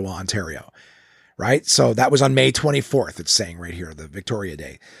delivery Ottawa, Ontario. Right. So that was on May 24th. It's saying right here, the Victoria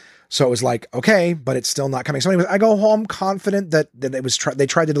Day. So it was like, okay, but it's still not coming. So anyway, I go home confident that it was, they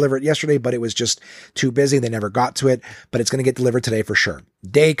tried to deliver it yesterday, but it was just too busy. They never got to it, but it's going to get delivered today for sure.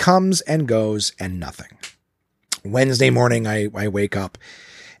 Day comes and goes and nothing. Wednesday morning, I wake up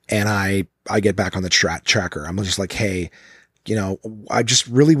and I get back on the tracker. I'm just like, hey, you know, I just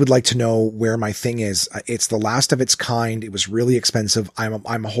really would like to know where my thing is. It's the last of its kind. It was really expensive.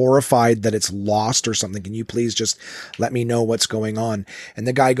 I'm horrified that it's lost or something. Can you please just let me know what's going on? And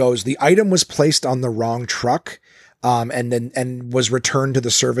the guy goes, the item was placed on the wrong truck. And was returned to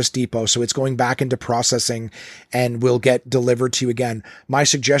the service depot. So it's going back into processing and will get delivered to you again. My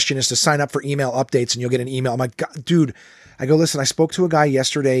suggestion is to sign up for email updates and you'll get an email. I'm like, God, dude, I go, listen, I spoke to a guy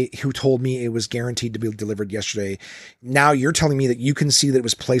yesterday who told me it was guaranteed to be delivered yesterday. Now you're telling me that you can see that it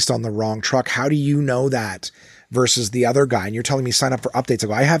was placed on the wrong truck. How do you know that versus the other guy? And you're telling me sign up for updates. I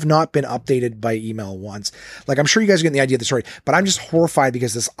go, I have not been updated by email once. Like, I'm sure you guys are getting the idea of the story, but I'm just horrified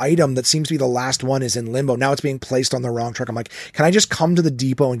because this item that seems to be the last one is in limbo. Now it's being placed on the wrong truck. I'm like, can I just come to the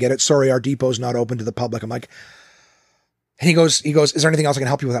depot and get it? Sorry, our depot's not open to the public. I'm like, and he goes, is there anything else I can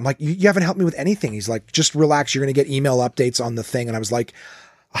help you with? I'm like, you haven't helped me with anything. He's like, just relax. You're going to get email updates on the thing. And I was like,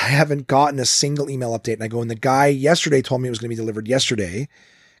 I haven't gotten a single email update. And I go, and the guy yesterday told me it was going to be delivered yesterday,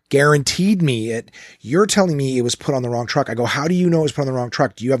 guaranteed me it. You're telling me it was put on the wrong truck. I go, how do you know it was put on the wrong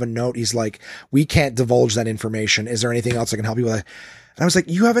truck? Do you have a note? He's like, we can't divulge that information. Is there anything else I can help you with? And I was like,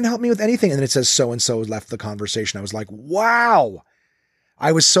 you haven't helped me with anything. And then it says so-and-so left the conversation. I was like, wow.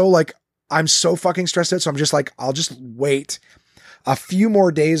 I was so like, I'm so fucking stressed out. So I'm just like, I'll just wait. A few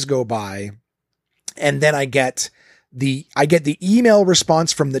more days go by. And then I get the email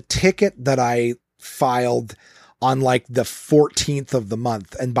response from the ticket that I filed on like the 14th of the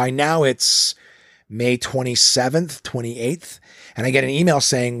month. And by now it's May 27th, 28th. And I get an email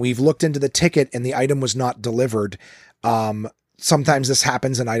saying, we've looked into the ticket and the item was not delivered. Sometimes this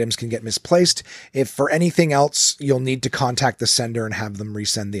happens and items can get misplaced. If for anything else, you'll need to contact the sender and have them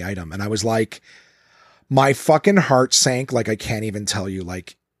resend the item. And I was like, my fucking heart sank. Like, I can't even tell you,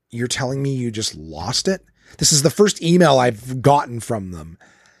 like, you're telling me you just lost it? This is the first email I've gotten from them.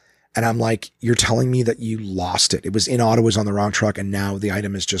 And I'm like, you're telling me that you lost it. It was in Ottawa, was on the wrong truck, and now the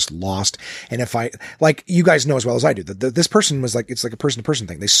item is just lost. And if I, like, you guys know as well as I do, that this person was like, it's like a person-to-person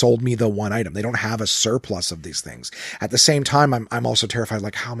thing. They sold me the one item. They don't have a surplus of these things. At the same time, I'm also terrified,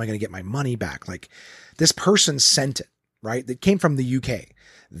 like, how am I going to get my money back? Like, this person sent it, right? It came from the UK.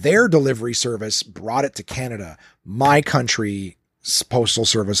 Their delivery service brought it to Canada. My country's postal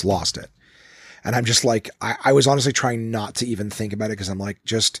service lost it. And I'm just like, I was honestly trying not to even think about it because I'm like,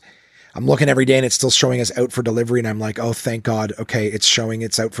 I'm looking every day and it's still showing as out for delivery. And I'm like, oh, thank God. Okay. It's showing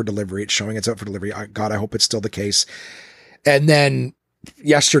it's out for delivery. It's showing it's out for delivery. God, I hope it's still the case. And then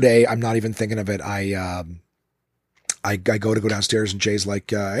yesterday, I'm not even thinking of it. I go downstairs and Jay's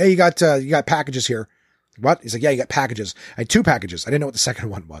like, hey, you got packages here. What? He's like, yeah, you got packages. I had 2 packages. I didn't know what the second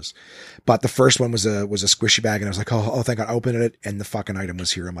one was, but the first one was a squishy bag. And I was like, oh, thank God. I opened it and the fucking item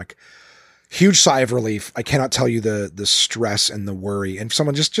was here. I'm like, huge sigh of relief. I cannot tell you the stress and the worry. And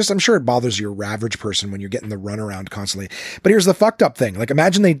someone just, I'm sure it bothers your average person when you're getting the runaround constantly. But here's the fucked up thing. Like,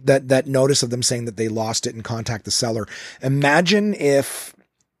 imagine that notice of them saying that they lost it and contact the seller. Imagine if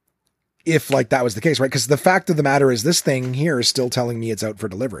like that was the case, right? Because the fact of the matter is this thing here is still telling me it's out for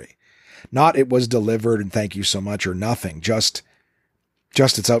delivery. Not it was delivered and thank you so much or nothing. Just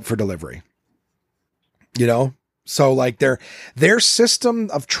it's out for delivery. You know? So like their system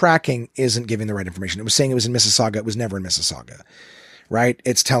of tracking isn't giving the right information. It was saying it was in Mississauga. It was never in Mississauga, right?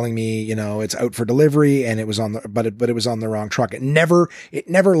 It's telling me, you know, it's out for delivery and it was on but it was on the wrong truck. It never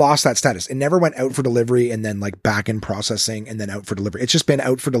lost that status. It never went out for delivery and then like back in processing and then out for delivery. It's just been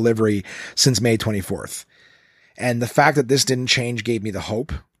out for delivery since May 24th. And the fact that this didn't change gave me the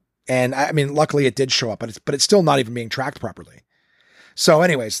hope. And I mean, luckily it did show up, but it's still not even being tracked properly. So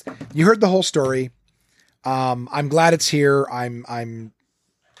anyways, you heard the whole story. I'm glad it's here. I don't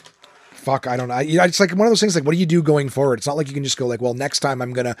know. It's like one of those things, like, what do you do going forward? It's not like you can just go like, well, next time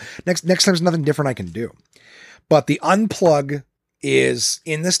next time there's nothing different I can do. But the unplug is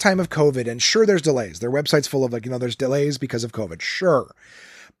in this time of COVID, and sure, there's delays. Their website's full of like, you know, there's delays because of COVID. Sure.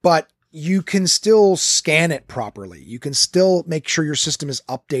 But you can still scan it properly. You can still make sure your system is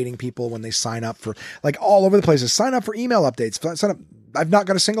updating people when they sign up for, like, all over the places. Sign up for email updates. Sign up. I've not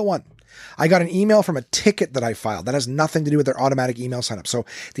got a single one. I got an email from a ticket that I filed. That has nothing to do with their automatic email sign up. So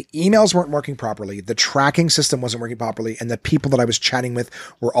the emails weren't working properly. The tracking system wasn't working properly. And the people that I was chatting with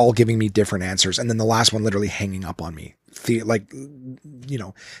were all giving me different answers. And then the last one literally hanging up on me. Like, you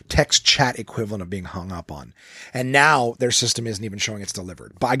know, text chat equivalent of being hung up on. And now their system isn't even showing it's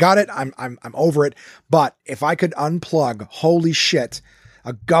delivered. But I got it. I'm over it. But if I could unplug, holy shit,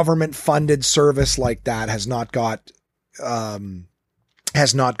 a government funded service like that has not got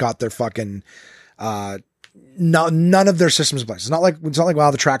their fucking, none of their systems place. It's not like,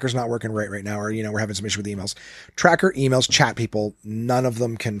 wow, the tracker's not working right now, or, you know, we're having some issue with emails. Tracker, emails, chat people, none of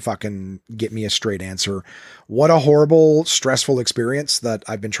them can fucking get me a straight answer. What a horrible, stressful experience that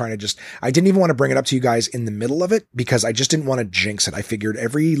I've been trying to I didn't even want to bring it up to you guys in the middle of it because I just didn't want to jinx it. I figured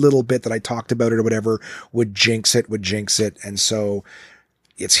every little bit that I talked about it or whatever would jinx it. And so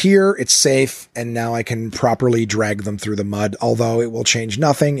it's here, it's safe, and now I can properly drag them through the mud, although it will change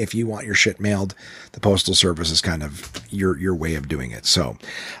nothing. If you want your shit mailed, the Postal Service is kind of your way of doing it. So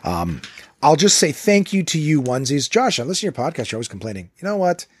I'll just say thank you to you, onesies. Josh, I listen to your podcast. You're always complaining. You know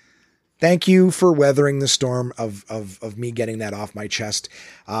what? Thank you for weathering the storm of me getting that off my chest.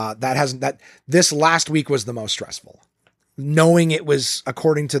 This last week was the most stressful. Knowing it was,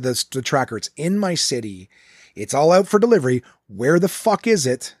 according to the tracker, it's in my city. It's all out for delivery. Where the fuck is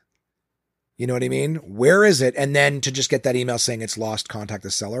it? You know what I mean? Where is it? And then to just get that email saying it's lost, contact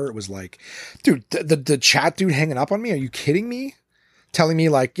the seller. It was like, dude, the chat dude hanging up on me. Are you kidding me? Telling me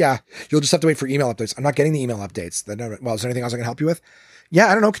like, yeah, you'll just have to wait for email updates. I'm not getting the email updates. Well, is there anything else I can help you with? Yeah,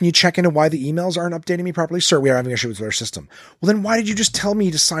 I don't know. Can you check into why the emails aren't updating me properly? Sir, we are having issues with our system. Well, then why did you just tell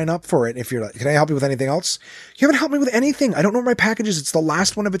me to sign up for it? If you're like, can I help you with anything else? You haven't helped me with anything. I don't know where my package is. It's the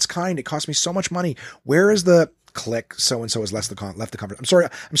last one of its kind. It cost me so much money. Where is the click? So-and-so has left the conversation.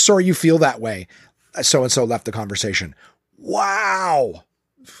 I'm sorry you feel that way. So-and-so left the conversation. Wow.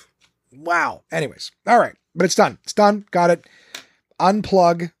 Anyways. All right. But it's done. Got it.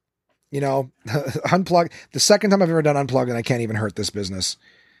 Unplug. Unplug. The second time I've ever done unplug, and I can't even hurt this business.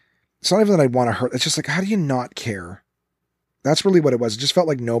 It's not even that I want to hurt. It's just like, how do you not care? That's really what it was. It just felt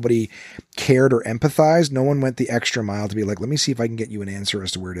like nobody cared or empathized. No one went the extra mile to be like, let me see if I can get you an answer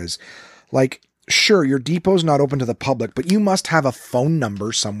as to where it is. Like, sure, your depot's not open to the public, but you must have a phone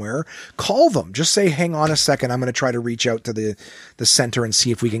number somewhere. Call them. Just say, hang on a second. I'm going to try to reach out to the center and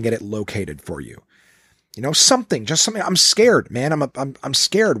see if we can get it located for you. Something. I'm scared, man. I'm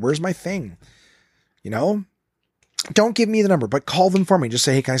scared. Where's my thing? Don't give me the number, but call them for me. Just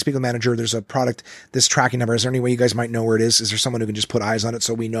say, hey, can I speak with the manager? There's a product, this tracking number. Is there any way you guys might know where it is? Is there someone who can just put eyes on it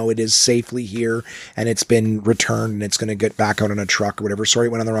so we know it is safely here and it's been returned and it's going to get back out on a truck or whatever? Sorry,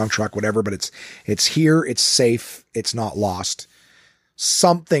 it went on the wrong truck, whatever, but it's here. It's safe. It's not lost.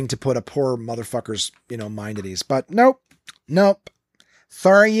 Something to put a poor motherfucker's, mind at ease, but nope.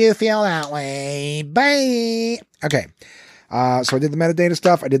 Sorry you feel that way. Bye. Okay. So I did the metadata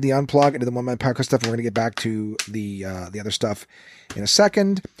stuff. I did the unplug. I did the one-man podcast stuff. And we're going to get back to the other stuff in a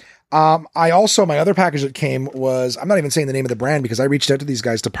second. My other package that came was, I'm not even saying the name of the brand because I reached out to these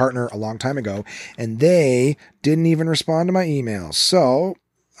guys to partner a long time ago and they didn't even respond to my email. So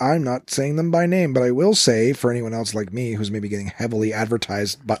I'm not saying them by name, but I will say for anyone else like me, who's maybe getting heavily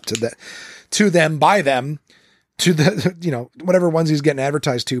advertised, but to them, by them, to the, whatever ones he's getting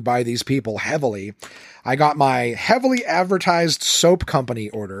advertised to by these people heavily. I got my heavily advertised soap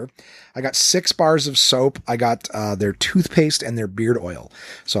company order. I got 6 bars of soap. I got their toothpaste and their beard oil.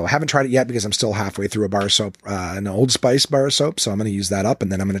 So I haven't tried it yet because I'm still halfway through a bar of soap, an Old Spice bar of soap. So I'm going to use that up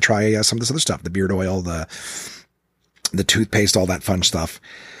and then I'm going to try some of this other stuff, the beard oil, the toothpaste, all that fun stuff.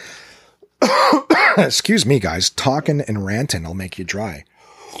 Excuse me, guys. Talking and ranting will make you dry.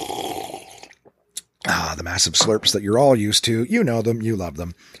 The massive slurps that you're all used to. You know them. You love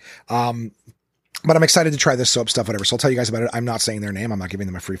them. But I'm excited to try this soap stuff, whatever. So I'll tell you guys about it. I'm not saying their name. I'm not giving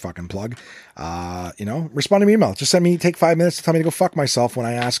them a free fucking plug. Respond to me email. Just take 5 minutes to tell me to go fuck myself when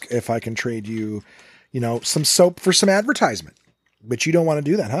I ask if I can trade you, some soap for some advertisement. But you don't want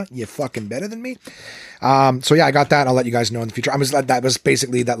to do that, huh? You fucking better than me. So yeah, I got that. I'll let you guys know in the future. That was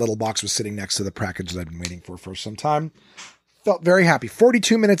basically that little box was sitting next to the package that I've been waiting for some time. Felt very happy.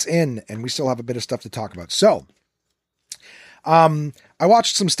 42 minutes in, and we still have a bit of stuff to talk about. So, I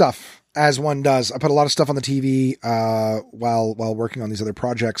watched some stuff, as one does. I put a lot of stuff on the TV while working on these other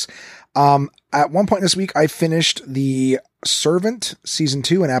projects. At one point this week, I finished The Servant Season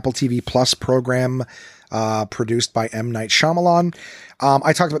 2, an Apple TV Plus program produced by M. Night Shyamalan.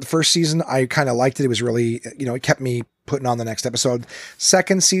 I talked about the first season. I kind of liked it. It was really, it kept me putting on the next episode.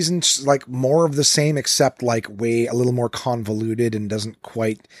 Second season, like more of the same, except like way a little more convoluted and doesn't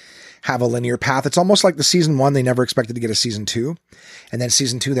quite have a linear path. It's almost like the season 1, they never expected to get a season 2. And then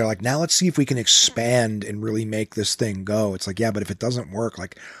season 2, they're like, now let's see if we can expand and really make this thing go. It's like, yeah, but if it doesn't work,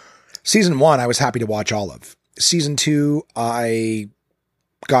 like season 1, I was happy to watch all of. Season 2, I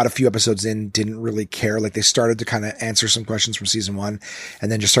got a few episodes in, didn't really care. Like they started to kind of answer some questions from season 1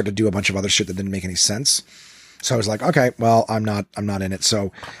 and then just started to do a bunch of other shit that didn't make any sense. So I was like, okay, well, I'm not in it.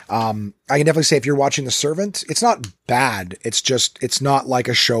 So, I can definitely say if you're watching The Servant, it's not bad. It's not like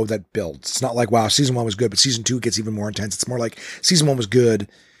a show that builds. It's not like, wow, season 1 was good, but season 2 gets even more intense. It's more like season 1 was good.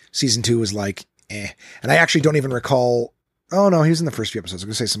 Season 2 was like And I actually don't even recall. Oh no, he was in the first few episodes. I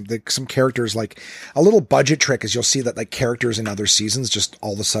was going to say some characters, like a little budget trick is you'll see that like characters in other seasons just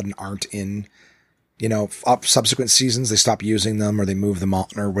all of a sudden aren't in, up subsequent seasons. They stop using them or they move them on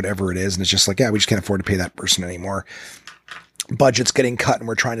or whatever it is. And it's just like, yeah, we just can't afford to pay that person anymore. Budget's getting cut and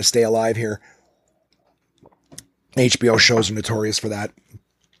we're trying to stay alive here. HBO shows are notorious for that.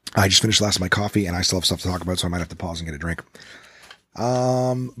 I just finished the last of my coffee and I still have stuff to talk about, so I might have to pause and get a drink.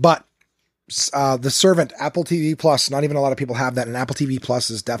 But The Servant, Apple TV Plus, not even a lot of people have that. And Apple TV Plus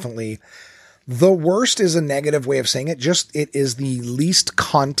is definitely the worst is a negative way of saying it. Just, it is the least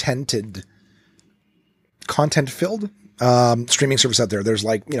content filled, streaming service out there. There's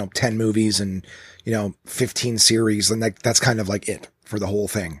like, 10 movies and, 15 series. And that's kind of like it for the whole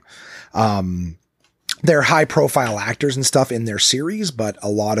thing. They're high profile actors and stuff in their series, but a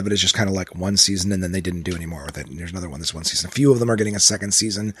lot of it is just kind of like one season and then they didn't do any more with it. And there's another one this one season. A few of them are getting a second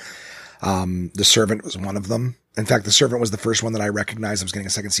season. The Servant was one of them. In fact, The Servant was the first one that I recognized that was getting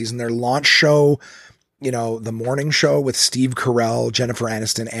a second season. Their launch show, the morning show with Steve Carell, Jennifer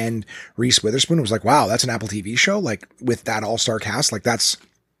Aniston, and Reese Witherspoon was like, wow, that's an Apple TV show. Like with that all-star cast, like it's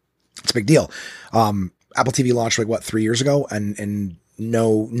a big deal. Apple TV launched like 3 years ago and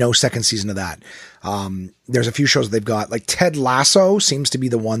no second season of that. There's a few shows they've got, like Ted Lasso seems to be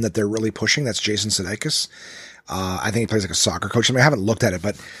the one that they're really pushing. That's Jason Sudeikis. I think he plays like a soccer coach. I mean, I haven't looked at it,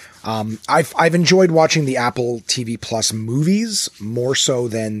 but, I've enjoyed watching the Apple TV Plus movies more so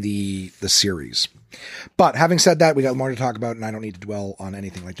than the series. But having said that, we got more to talk about and I don't need to dwell on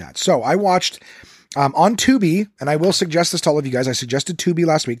anything like that. So I watched, on Tubi, and I will suggest this to all of you guys. I suggested Tubi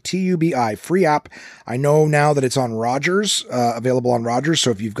last week, TUBI, free app. I know now that it's on Rogers, available on Rogers. So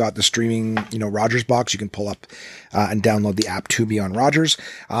if you've got the streaming, Rogers box, you can pull up and download the app Tubi on Rogers.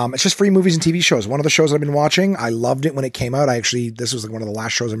 It's just free movies and TV shows. One of the shows I've been watching, I loved it when it came out. This was like one of the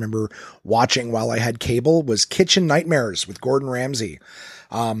last shows I remember watching while I had cable, was Kitchen Nightmares with Gordon Ramsay.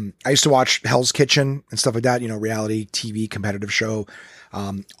 I used to watch Hell's Kitchen and stuff like that, reality TV competitive show.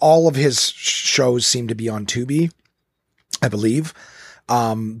 All of his shows seem to be on Tubi, I believe.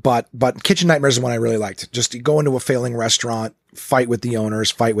 But Kitchen Nightmares is one I really liked. Just go into a failing restaurant, fight with the owners,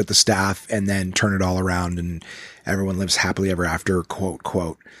 fight with the staff, and then turn it all around and everyone lives happily ever after,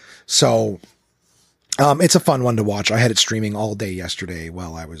 quote. So, it's a fun one to watch. I had it streaming all day yesterday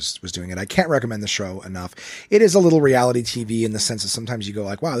while I was doing it. I can't recommend the show enough. It is a little reality TV in the sense that sometimes you go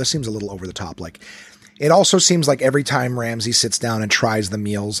like, wow, this seems a little over the top. Like, it also seems like every time Ramsay sits down and tries the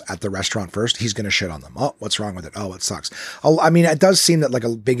meals at the restaurant first, he's going to shit on them. Oh, what's wrong with it? Oh, it sucks. I mean, it does seem that like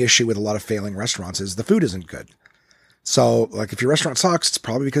a big issue with a lot of failing restaurants is the food isn't good. So like if your restaurant sucks, it's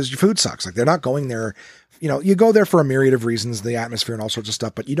probably because your food sucks. Like they're not going there, you go there for a myriad of reasons, the atmosphere and all sorts of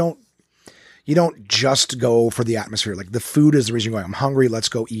stuff, but you don't just go for the atmosphere. Like the food is the reason you're going, I'm hungry. Let's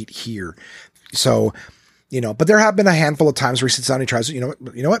go eat here. So, but there have been a handful of times where he sits down and he tries it. You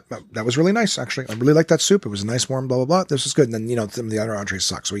know what? That was really nice. Actually, I really like that soup. It was a nice warm, blah, blah, blah. This was good. And then, some of the other entrees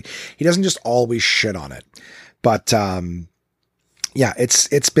suck. So he doesn't just always shit on it, but, yeah,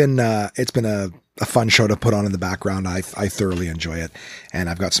 it's been a fun show to put on in the background. I thoroughly enjoy it. And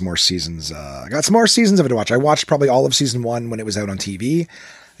I've got some more seasons. I got some more seasons of it to watch. I watched probably all of season 1 when it was out on TV,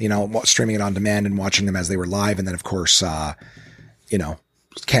 streaming it on demand and watching them as they were live. And then of course,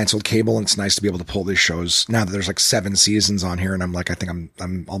 canceled cable, and it's nice to be able to pull these shows now that there's like 7 seasons on here. And I'm like, I think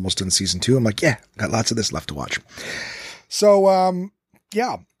I'm almost in season 2. I'm like, yeah, got lots of this left to watch. So,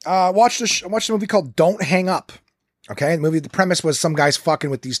 yeah, watch the movie called Don't Hang Up. Okay. The premise was some guys fucking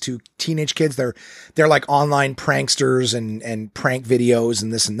with these 2 teenage kids. They're like online pranksters and prank videos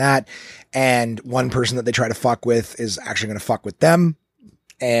and this and that. And one person that they try to fuck with is actually going to fuck with them.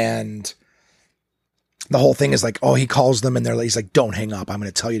 And the whole thing is like, oh, he calls them and he's like, don't hang up. I'm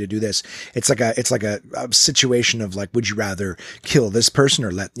going to tell you to do this. It's like a situation of like, would you rather kill this person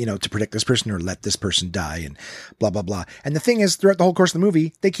or to protect this person or let this person die and blah, blah, blah. And the thing is, throughout the whole course of the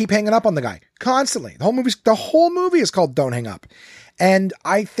movie, they keep hanging up on the guy constantly. The whole movie is called Don't Hang Up. And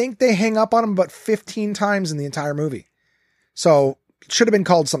I think they hang up on him about 15 times in the entire movie. So it should have been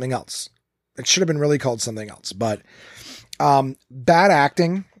called something else. It should have been really called something else, but, bad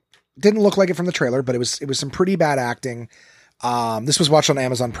acting. Didn't look like it from the trailer, but it was some pretty bad acting. This was watched on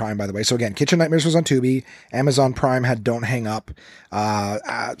Amazon Prime, by the way. So again, Kitchen Nightmares was on Tubi. Amazon Prime had Don't Hang Up.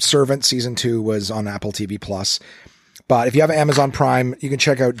 Servant season 2 was on Apple TV Plus. But if you have Amazon Prime, you can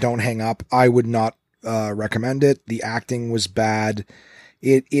check out Don't Hang Up. I would not recommend it. The acting was bad.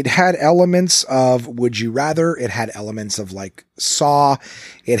 It had elements of Would You Rather. It had elements of like Saw.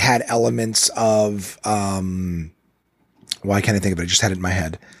 It had elements of why can't I think of it? I just had it in my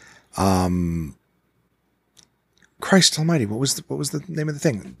head. Christ Almighty, what was the name of the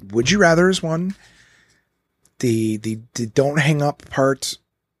thing? Would You Rather is one. The Don't Hang Up part.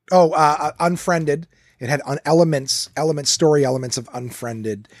 Oh, Unfriended. It had story elements of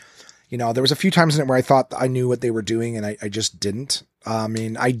Unfriended. You know, there was a few times in it where I thought I knew what they were doing, and I just didn't. I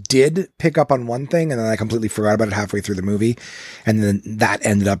mean, I did pick up on one thing, and then I completely forgot about it halfway through the movie, and then that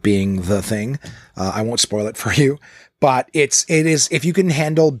ended up being the thing. I won't spoil it for you, but it is, if you can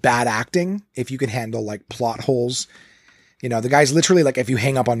handle bad acting, if you can handle like plot holes, you know, the guy's literally like, if you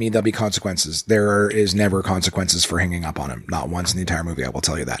hang up on me, there'll be consequences. There is never consequences for hanging up on him. Not once in the entire movie, I will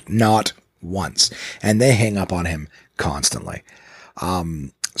tell you that. Not once. And they hang up on him constantly.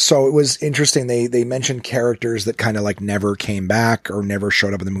 So it was interesting. They mentioned characters that kind of like never came back or never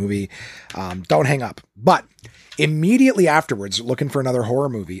showed up in the movie. Don't hang up. But immediately afterwards, looking for another horror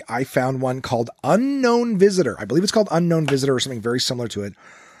movie, I found one called Unknown Visitor. I believe it's called Unknown Visitor or something very similar to it.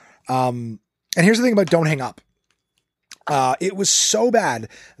 And here's the thing about Don't Hang Up. It was so bad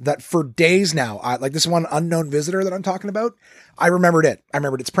that for days now, like this one Unknown Visitor that I'm talking about, I remembered it. I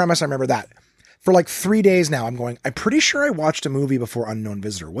remembered its premise. I remember that. For like 3 days now, I'm pretty sure I watched a movie before Unknown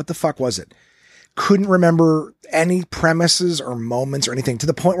Visitor. What the fuck was it? Couldn't remember any premises or moments or anything, to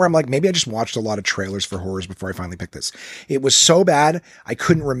the point where I'm like, maybe I just watched a lot of trailers for horrors before I finally picked this. It was so bad, I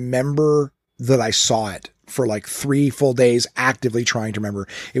couldn't remember that I saw it for like 3 full days, actively trying to remember.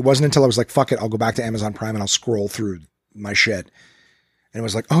 It wasn't until I was like, fuck it, I'll go back to Amazon Prime and I'll scroll through my shit. And it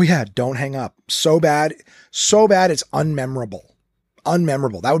was like, oh yeah, Don't Hang Up. So bad, it's unmemorable.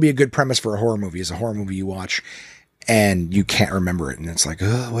 That would be a good premise for a horror movie, is a horror movie you watch and you can't remember it. And it's like,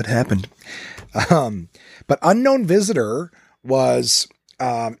 oh, what happened? But Unknown Visitor was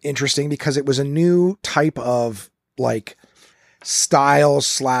interesting because it was a new type of like style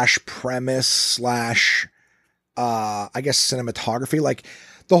 / premise / I guess cinematography. Like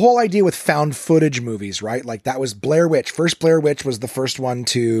the whole idea with found footage movies, right? Like that was Blair Witch. First Blair Witch was the first one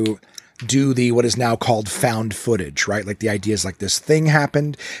to do the what is now called found footage, right? Like the idea is like this thing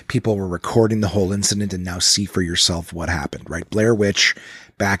happened, people were recording the whole incident, and now see for yourself what happened, right? Blair Witch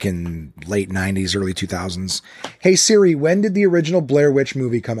back in late 90s, early 2000s. Hey Siri, when did the original Blair Witch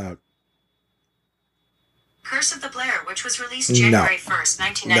movie come out? Curse of the Blair, which was released January 1st,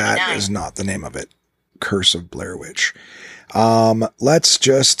 1999. That is not the name of it. Curse of Blair Witch. Let's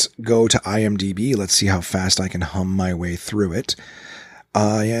just go to IMDb. Let's see how fast I can hum my way through it.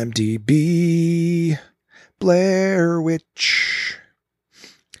 IMDb, Blair Witch.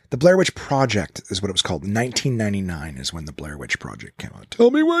 The Blair Witch Project is what it was called. 1999 is when the Blair Witch Project came out. Tell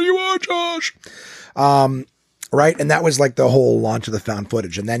me where you are, Josh. Right. And that was like the whole launch of the found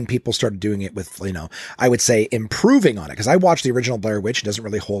footage. And then people started doing it with, you know, I would say improving on it. Cause I watched the original Blair Witch. It doesn't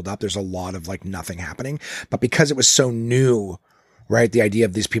really hold up. There's a lot of like nothing happening, but because it was so new, right? The idea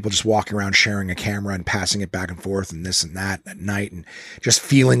of these people just walking around sharing a camera and passing it back and forth and this and that at night and just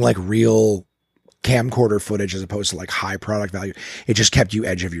feeling like real camcorder footage as opposed to like high product value. It just kept you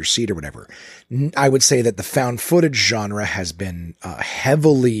edge of your seat or whatever. I would say that the found footage genre has been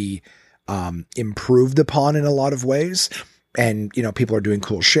heavily improved upon in a lot of ways. And, you know, people are doing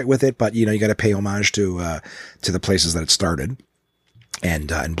cool shit with it, but you know, you got to pay homage to the places that it started.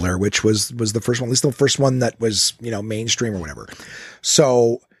 And Blair Witch was the first one, at least the first one that was, you know, mainstream or whatever.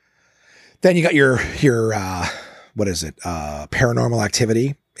 So then you got your what is it? Paranormal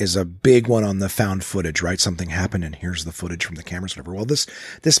Activity is a big one on the found footage, right? Something happened and here's the footage from the cameras, whatever. Well,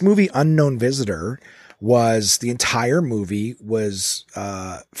 this movie Unknown Visitor was, the entire movie was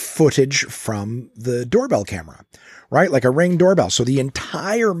footage from the doorbell camera, right? Like a Ring doorbell. So the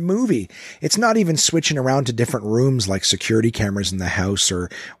entire movie, it's not even switching around to different rooms like security cameras in the house, or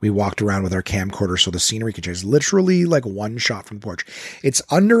we walked around with our camcorder so the scenery could change. It's literally like one shot from the porch. It's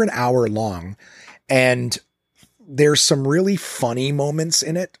under an hour long, and there's some really funny moments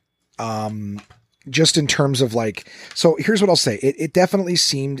in it. Just in terms of like, so here's what I'll say. It definitely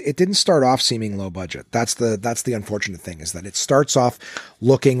it didn't start off seeming low budget. That's the unfortunate thing, is that it starts off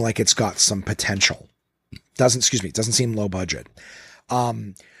looking like it's got some potential. It doesn't seem low budget.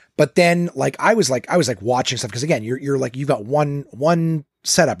 But then like, I was watching stuff. Cause again, you're like, you've got one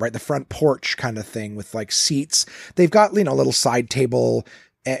setup, right? The front porch kind of thing with like seats. They've got, you know, a little side table,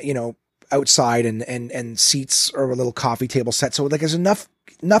 you know, outside and seats or a little coffee table set. So like there's enough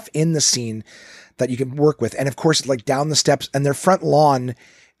in the scene that you can work with. And of course, like down the steps, and their front lawn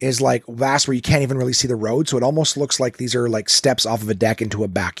is like vast where you can't even really see the road. So it almost looks like these are like steps off of a deck into a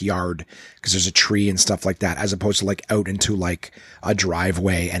backyard because there's a tree and stuff like that, as opposed to like out into like a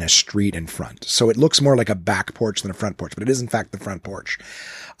driveway and a street in front. So it looks more like a back porch than a front porch, but it is in fact the front porch.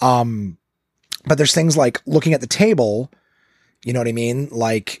 But there's things like looking at the table, you know what I mean?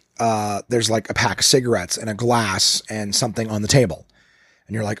 Like, there's like a pack of cigarettes and a glass and something on the table.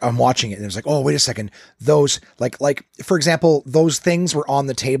 And you're like, I'm watching it. And it's like, oh, wait a second. Those like, for example, those things were on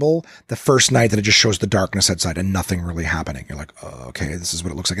the table the first night that it just shows the darkness outside and nothing really happening. You're like, oh, okay, this is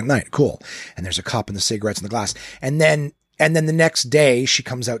what it looks like at night. Cool. And there's a cup and the cigarettes and the glass. And then the next day she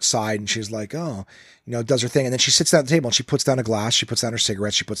comes outside and she's like, oh, does her thing. And then she sits down at the table and she puts down a glass. She puts down her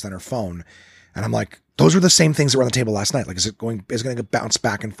cigarettes. She puts down her phone. And I'm like, those were the same things that were on the table last night. Like, is it going to bounce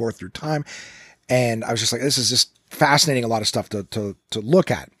back and forth through time? And I was just like, this is just fascinating. A lot of stuff to look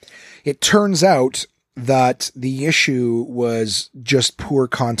at. It turns out that the issue was just poor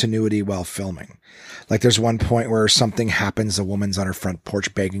continuity while filming. Like there's one point where something happens. A woman's on her front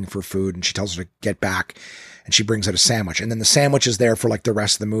porch begging for food and she tells her to get back and she brings out a sandwich. And then the sandwich is there for like the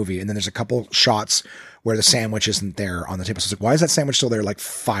rest of the movie. And then there's a couple shots where the sandwich isn't there on the table. So it's like, why is that sandwich still there like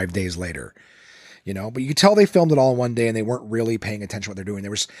 5 days later? But you could tell they filmed it all in one day and they weren't really paying attention to what they're doing.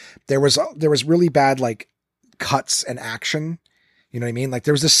 There was really bad, like cuts and action. You know what I mean? Like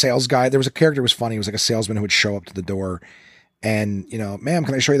there was this sales guy. There was a character who was funny. It was like a salesman who would show up to the door and, ma'am,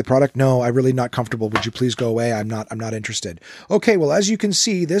 can I show you the product? No, I'm really not comfortable. Would you please go away? I'm not interested. Okay. Well, as you can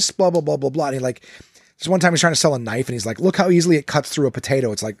see, this blah, blah, blah, blah, blah. And he like, there's one time he's trying to sell a knife and he's like, look how easily it cuts through a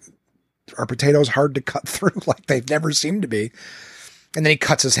potato. It's like, are potatoes hard to cut through? Like they've never seemed to be. And then he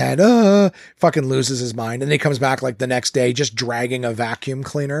cuts his hand, fucking loses his mind. And then he comes back like the next day, just dragging a vacuum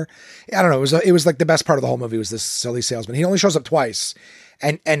cleaner. I don't know. It was like the best part of the whole movie was this silly salesman. He only shows up twice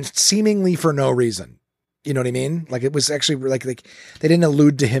and seemingly for no reason. You know what I mean? Like it was actually like they didn't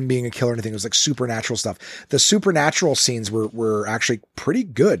allude to him being a killer or anything. It was like supernatural stuff. The supernatural scenes were actually pretty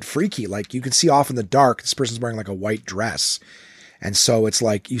good, freaky. Like you could see off in the dark, this person's wearing like a white dress. And so it's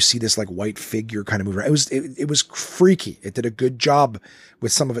like, you see this like white figure kind of move around. It was freaky. It did a good job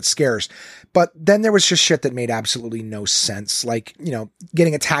with some of its scares, but then there was just shit that made absolutely no sense. Like,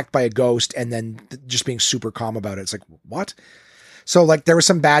 getting attacked by a ghost and then just being super calm about it. It's like, what? So like there were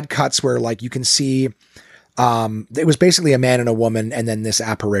some bad cuts where like you can see, it was basically a man and a woman and then this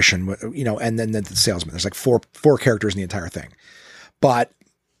apparition, and then the salesman. There's like four characters in the entire thing, but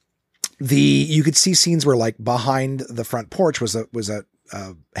you could see scenes where like behind the front porch was a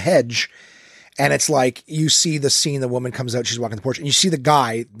hedge. And it's like, you see the scene, the woman comes out, she's walking the porch and you see the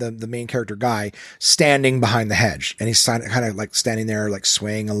guy, the main character guy standing behind the hedge. And he's kind of like standing there, like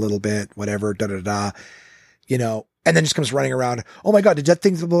swaying a little bit, whatever, and then just comes running around. Oh my God, did that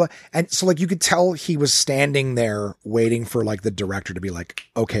thing, blah, blah. And so like, you could tell he was standing there waiting for like the director to be like,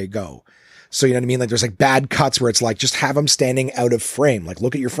 okay, go. So you know what I mean? Like there's like bad cuts where it's like, just have him standing out of frame. Like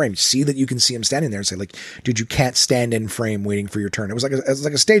look at your frame, see that you can see him standing there and say like, dude, you can't stand in frame waiting for your turn. It was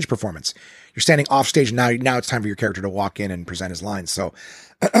like a stage performance. You're standing off stage and now it's time for your character to walk in and present his lines. So,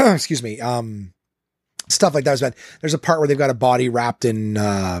 excuse me. Stuff like that was bad. There's a part where they've got a body wrapped in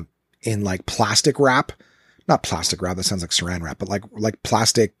like plastic wrap, not plastic wrap. That sounds like saran wrap, but like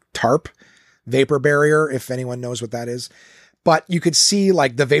plastic tarp, vapor barrier. If anyone knows what that is. But you could see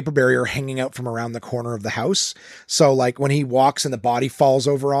like the vapor barrier hanging out from around the corner of the house. So like when he walks and the body falls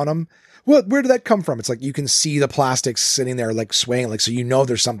over on him, where did that come from? It's like, you can see the plastic sitting there, like swaying, like, so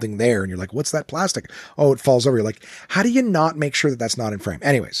there's something there and you're like, what's that plastic? Oh, it falls over. You're like, how do you not make sure that that's not in frame?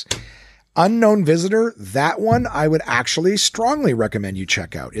 Anyways, Unknown Visitor, that one I would actually strongly recommend you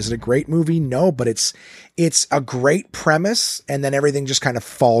check out. Is it a great movie? No, but it's a great premise. And then everything just kind of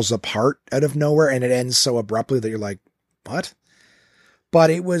falls apart out of nowhere and it ends so abruptly that you're like, what?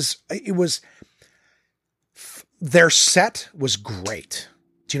 But it was their set was great.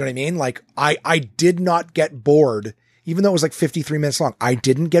 Do you know what I mean? Like I did not get bored, even though it was like 53 minutes long. I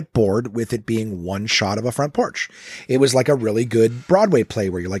didn't get bored with it being one shot of a front porch. It was like a really good Broadway play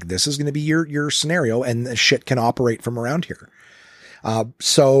where you're like, this is going to be your scenario and the shit can operate from around here.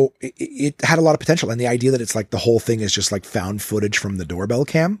 So it had a lot of potential. And the idea that it's like the whole thing is just like found footage from the doorbell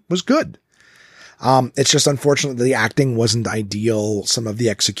cam was good. It's just unfortunate that the acting wasn't ideal. Some of the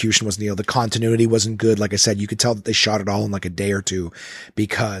execution wasn't ideal. The continuity wasn't good. Like I said, you could tell that they shot it all in like a day or two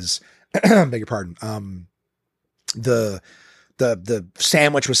because, beg your pardon. The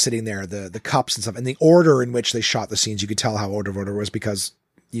sandwich was sitting there, the cups and stuff, and the order in which they shot the scenes, you could tell how order was because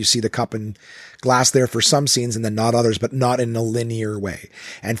you see the cup and glass there for some scenes and then not others, but not in a linear way.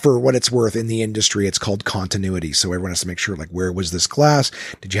 And for what it's worth in the industry, it's called continuity. So everyone has to make sure, like, where was this glass?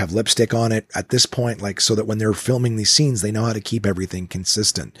 Did you have lipstick on it at this point? Like, so that when they're filming these scenes, they know how to keep everything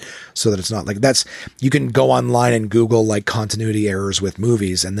consistent so that it's not like you can go online and Google like continuity errors with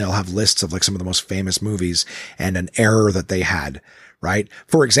movies and they'll have lists of like some of the most famous movies and an error that they had. Right.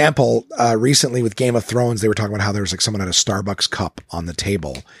 For example, recently with Game of Thrones, they were talking about how there was like someone had a Starbucks cup on the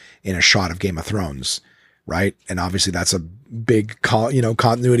table in a shot of Game of Thrones. right? And obviously that's a big,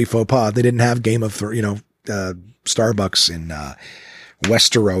 continuity faux pas. They didn't have Game of Thrones, Starbucks in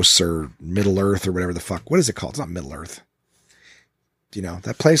Westeros or Middle Earth or whatever the fuck. What is it called? It's not Middle Earth.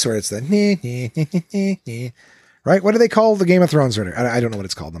 That place where it's the right? What do they call the Game of Thrones? I don't know what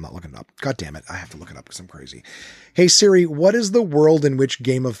it's called. I'm not looking it up. God damn it. I have to look it up because I'm crazy. Hey Siri, what is the world in which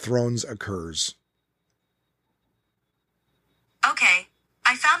Game of Thrones occurs? Okay,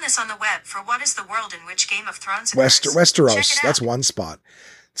 I found this on the web for what is the world in which Game of Thrones occurs. Westeros. Check it out. That's one spot.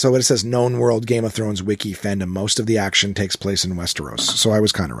 So it says known world Game of Thrones wiki fandom. Most of the action takes place in Westeros. So I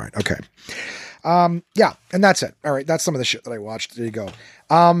was kind of right. Okay. Yeah. And that's it. All right. That's some of the shit that I watched. There you go.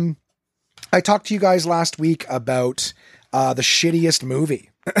 I talked to you guys last week about, the shittiest movie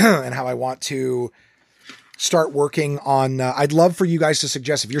and how I want to start working on, I'd love for you guys to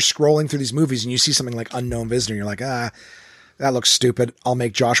suggest if you're scrolling through these movies and you see something like Unknown Visitor and you're like, that looks stupid. I'll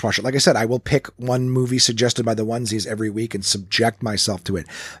make Josh watch it. Like I said, I will pick one movie suggested by the onesies every week and subject myself to it.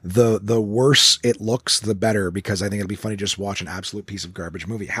 The worse it looks, the better, because I think it'll be funny to just watch an absolute piece of garbage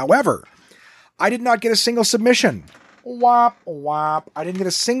movie. However, I did not get a single submission. Wop, wop. I didn't get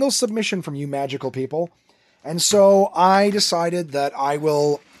a single submission from you magical people. And so I decided that I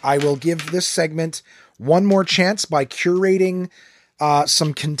will give this segment one more chance by curating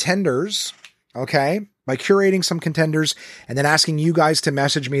some contenders. Okay? By curating some contenders and then asking you guys to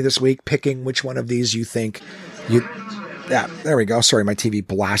message me this week, picking which one of these you think you... Yeah, there we go. Sorry, my TV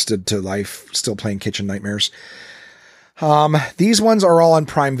blasted to life. Still playing Kitchen Nightmares. These ones are all on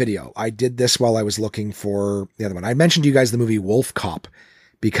Prime Video. I did this while I was looking for the other one. I mentioned to you guys the movie Wolf Cop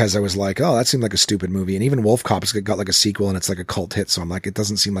because I was like, oh, that seemed like a stupid movie. And even Wolf Cop's got like a sequel and it's like a cult hit. So I'm like, it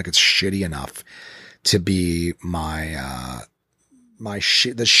doesn't seem like it's shitty enough to be the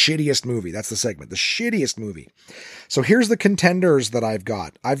shittiest movie. That's the segment. The shittiest movie. So here's the contenders that I've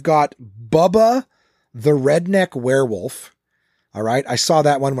got. I've got Bubba the Redneck Werewolf. All right. I saw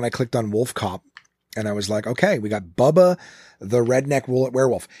that one when I clicked on Wolf Cop. And I was like, okay, we got Bubba the Redneck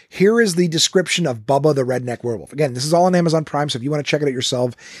Werewolf. Here is the description of Bubba the Redneck Werewolf. Again, this is all on Amazon Prime, so if you want to check it out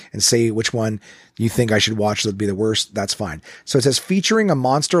yourself and say which one you think I should watch that would be the worst, that's fine. So it says, featuring a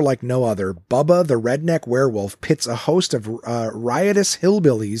monster like no other, Bubba the Redneck Werewolf pits a host of riotous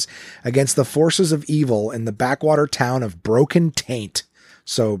hillbillies against the forces of evil in the backwater town of Broken Taint.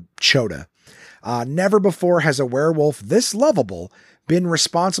 So, Chota. Never before has a werewolf this lovable been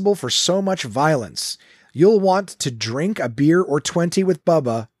responsible for so much violence. You'll want to drink a beer or 20 with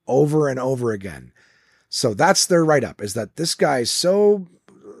Bubba over and over again. So that's their write-up, is that this guy's so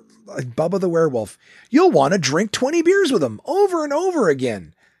like Bubba the Werewolf, you'll want to drink 20 beers with him over and over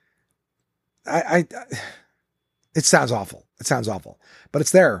again. It sounds awful. It sounds awful, but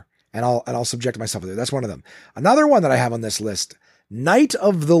it's there, and I'll subject myself to it. That's one of them. Another one that I have on this list, Night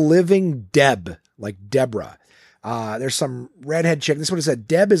of the Living Deb, like Deborah. There's some redhead chick. This one said,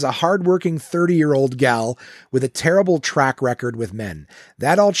 Deb is a hardworking 30-year-old gal with a terrible track record with men.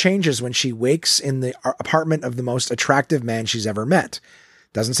 That all changes when she wakes in the apartment of the most attractive man she's ever met.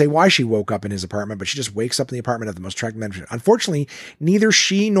 Doesn't say why she woke up in his apartment, but she just wakes up in the apartment of the most attractive man. Unfortunately, neither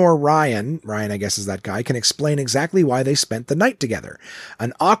she nor Ryan, I guess is that guy, can explain exactly why they spent the night together.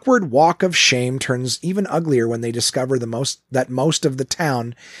 An awkward walk of shame turns even uglier when they discover that most of the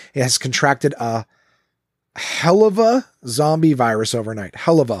town has contracted a Helluva zombie virus overnight.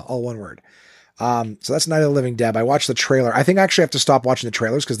 Helluva, all one word. So that's Night of the Living Deb. I watched the trailer. I think I actually have to stop watching the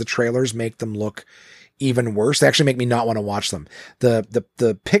trailers because the trailers make them look even worse. They actually make me not want to watch them.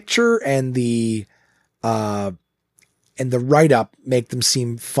 The picture and the write-up make them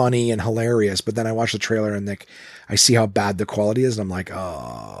seem funny and hilarious, but then I watch the trailer and I see how bad the quality is and I'm like,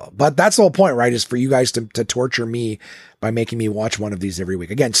 oh, but that's the whole point, right? Is for you guys to torture me by making me watch one of these every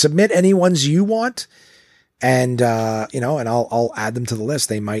week. Again, submit any ones you want. And, and I'll add them to the list.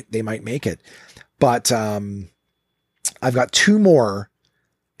 They might make it, but, I've got two more,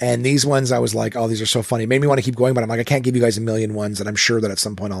 and these ones I was like, oh, these are so funny. It made me want to keep going, but I'm like, I can't give you guys a million ones. And I'm sure that at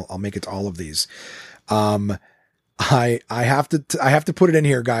some point I'll make it to all of these. I have to put it in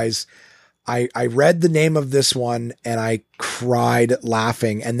here, guys. I read the name of this one and I cried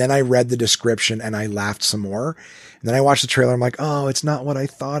laughing. And then I read the description and I laughed some more. And then I watched the trailer. I'm like, oh, it's not what I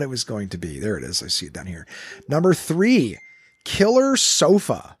thought it was going to be. There it is. I see it down here. Number 3, Killer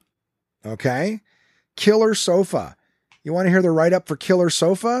Sofa. Okay. Killer Sofa. You want to hear the write-up for Killer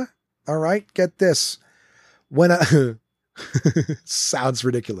Sofa? All right. Get this. Sounds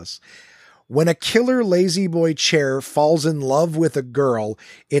ridiculous. When a killer lazy boy chair falls in love with a girl,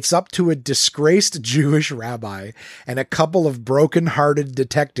 it's up to a disgraced Jewish rabbi and a couple of broken-hearted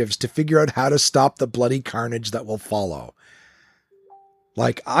detectives to figure out how to stop the bloody carnage that will follow.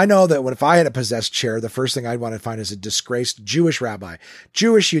 Like, I know that if I had a possessed chair, the first thing I'd want to find is a disgraced Jewish rabbi.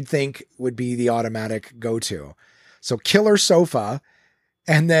 Jewish, you'd think, would be the automatic go-to. So Killer Sofa.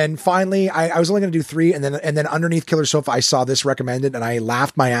 And then finally, I was only going to do 3. And then underneath Killer Sofa, I saw this recommended and I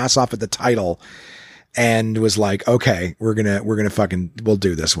laughed my ass off at the title and was like, okay, we'll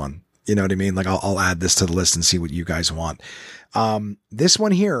do this one. You know what I mean? Like, I'll add this to the list and see what you guys want. This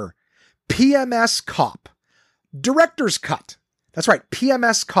one here, PMS Cop, Director's Cut. That's right.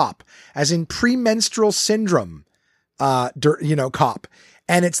 PMS Cop, as in premenstrual syndrome, cop.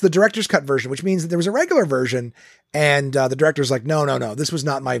 And it's the director's cut version, which means that there was a regular version. And the director's like, no, this was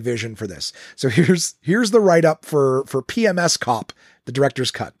not my vision for this. So here's the write-up for PMS Cop, the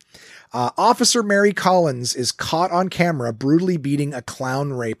director's cut. Officer Mary Collins is caught on camera brutally beating a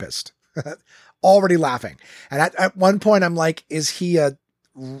clown rapist. Already laughing. And at one point I'm like, is he a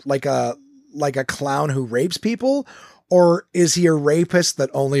clown who rapes people? Or is he a rapist that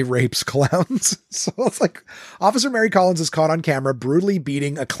only rapes clowns? So it's like, Officer Mary Collins is caught on camera brutally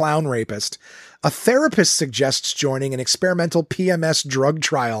beating a clown rapist. A therapist suggests joining an experimental PMS drug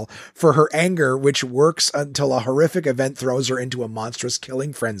trial for her anger, which works until a horrific event throws her into a monstrous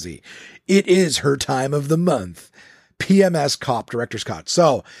killing frenzy. It is her time of the month. PMS Cop, director's cut.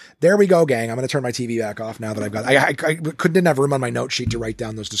 So there we go, gang. I'm going to turn my TV back off now that I've got, I didn't have room on my note sheet to write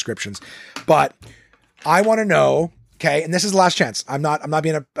down those descriptions, but I want to know. Okay. And this is the last chance. I'm not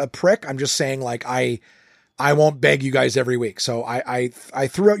being a prick. I'm just saying, like, I won't beg you guys every week. So I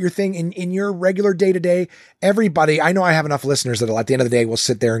threw out your thing in your regular day to day. Everybody, I know I have enough listeners that at the end of the day will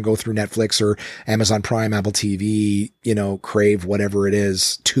sit there and go through Netflix or Amazon Prime, Apple TV, Crave, whatever it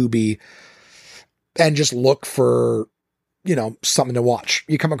is, Tubi, and just look for, something to watch.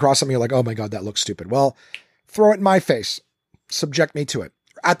 You come across something, you're like, oh my God, that looks stupid. Well, throw it in my face, subject me to it.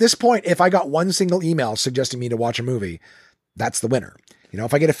 At this point, if I got one single email suggesting me to watch a movie, that's the winner.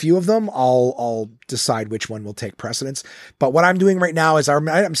 If I get a few of them, I'll decide which one will take precedence. But what I'm doing right now is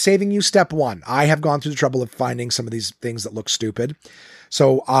I'm saving you step 1. I have gone through the trouble of finding some of these things that look stupid.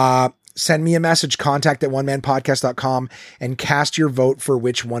 So, send me a message, contact@onemanpodcast.com, and cast your vote for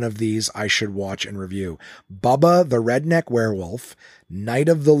which one of these I should watch and review. Bubba the Redneck Werewolf, Night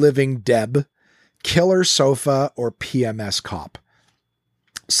of the Living Deb, Killer Sofa, or PMS Cop.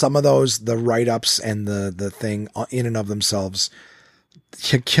 Some of those, the write-ups and the thing in and of themselves,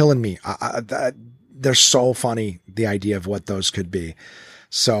 killing me. They're so funny, the idea of what those could be.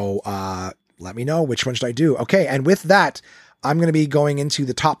 So let me know, which one should I do? Okay, and with that, I'm going to be going into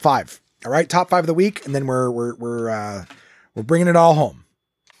the top 5. All right, top 5 of the week, and then we're bringing it all home.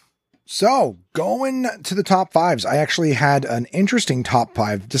 So going to the top 5s, I actually had an interesting top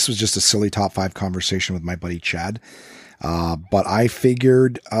 5. This was just a silly top 5 conversation with my buddy Chad. But I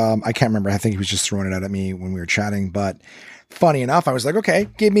figured, I can't remember. I think he was just throwing it out at me when we were chatting, but funny enough, I was like, okay,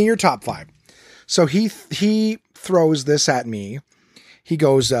 give me your top 5. So he throws this at me. He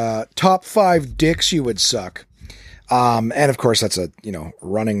goes, top 5 dicks you would suck. And of course that's a,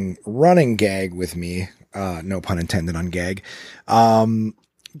 running gag with me. No pun intended on gag.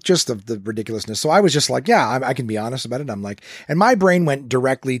 Just of the ridiculousness. So I was just like, yeah, I can be honest about it. I'm like, and my brain went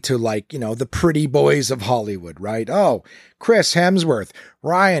directly to, like, the pretty boys of Hollywood, right? Oh, Chris Hemsworth,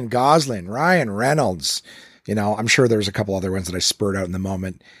 Ryan Gosling, Ryan Reynolds. I'm sure there's a couple other ones that I spurred out in the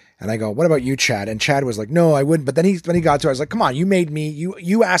moment. And I go, what about you, Chad? And Chad was like, no, I wouldn't. But then when he got to it, I was like, come on, you made me,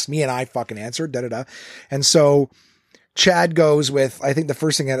 you asked me and I fucking answered, da-da-da. And so Chad goes with, I think the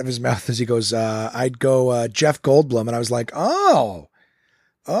first thing out of his mouth is he goes, I'd go Jeff Goldblum. And I was like, oh,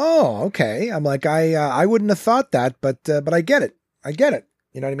 okay. I'm like, I wouldn't have thought that, but I get it.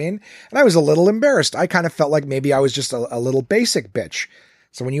 You know what I mean? And I was a little embarrassed. I kind of felt like maybe I was just a little basic bitch.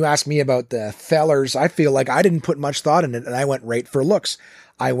 So when you asked me about the fellers, I feel like I didn't put much thought in it, and I went right for looks.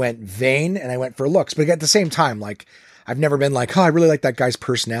 I went vain and I went for looks, but at the same time, like, I've never been like, oh, I really like that guy's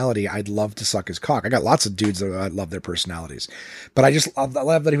personality. I'd love to suck his cock. I got lots of dudes that I love their personalities, but I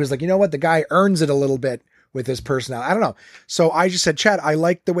love that he was like, you know what? The guy earns it a little bit with his personality. I don't know. So I just said, Chad, I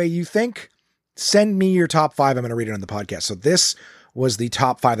like the way you think. Send me your top 5. I'm going to read it on the podcast. So this was the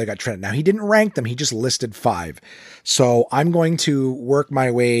top 5 that got trended. Now, he didn't rank them. He just listed 5. So I'm going to work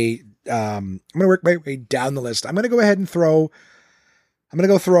my way. I'm going to work my way down the list. I'm going to go ahead and throw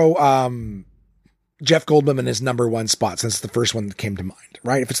Jeff Goldblum in his number 1 spot, since it's the first one that came to mind,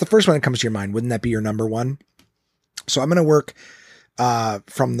 right? If it's the first one that comes to your mind, wouldn't that be your number 1? So I'm going to work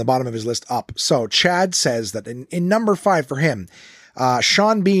from the bottom of his list up. So Chad says that in number 5 for him,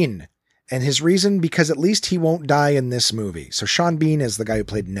 Sean Bean And his reason, because at least he won't die in this movie. So Sean Bean is the guy who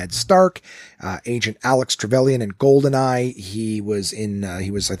played Ned Stark, Agent Alex Trevelyan in GoldenEye. He was I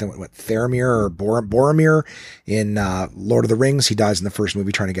think, Theramir or Boromir in Lord of the Rings. He dies in the first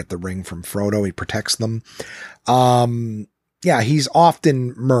movie trying to get the ring from Frodo. He protects them. Yeah, he's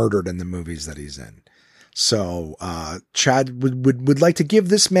often murdered in the movies that he's in. So Chad would like to give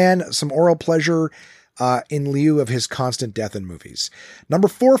this man some oral pleasure in lieu of his constant death in movies. Number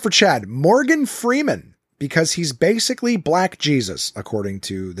 4 for Chad, Morgan Freeman, because he's basically Black Jesus, according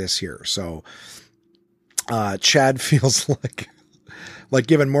to this here. So Chad feels like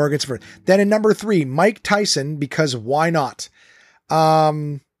giving Morgan's for. Then in number 3, Mike Tyson, because why not?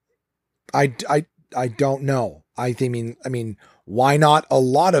 I don't know. I mean, why not a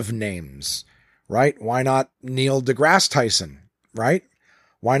lot of names, right? Why not Neil deGrasse Tyson, right?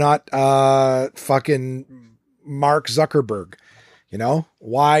 Why not fucking Mark Zuckerberg? You know,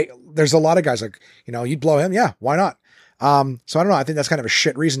 why? There's a lot of guys like, you know, you'd blow him. Yeah, why not? So I don't know. I think that's kind of a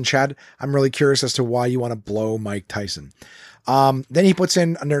shit reason, Chad. I'm really curious as to why you want to blow Mike Tyson. Then he puts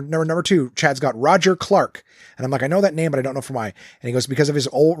in under number 2, Chad's got Roger Clark. And I'm like, I know that name, but I don't know from why. And he goes, because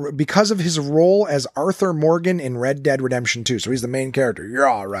of his role as Arthur Morgan in Red Dead Redemption 2. So he's the main character. You're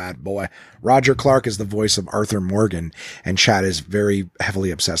all right, boy. Roger Clark is the voice of Arthur Morgan, and Chad is very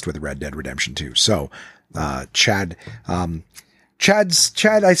heavily obsessed with Red Dead Redemption 2. So, Chad, I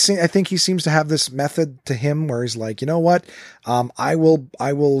think he seems to have this method to him where he's like, you know what? I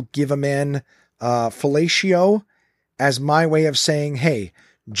will give a man, fellatio as my way of saying, hey,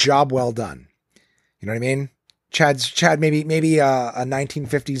 job well done. You know what I mean? Chad, maybe a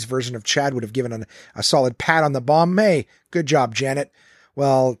 1950s version of Chad would have given a solid pat on the bum. Hey, good job, Janet.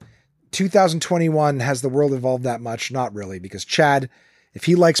 Well, 2021, has the world evolved that much? Not really, because Chad, if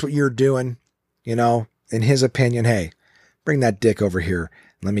he likes what you're doing, you know, in his opinion, hey, bring that dick over here.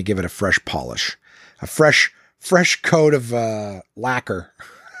 And let me give it a fresh polish, a fresh coat of lacquer.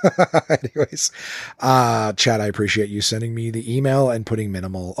 Anyways, Chad, I appreciate you sending me the email and putting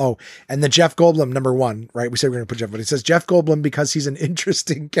minimal. Oh, and the Jeff Goldblum, number 1, right? We said we we're going to put Jeff, but it says Jeff Goldblum because he's an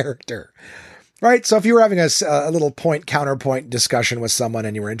interesting character, right? So if you were having a little counterpoint discussion with someone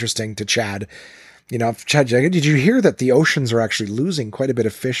and you were interesting to Chad, you know, Chad, did you hear that the oceans are actually losing quite a bit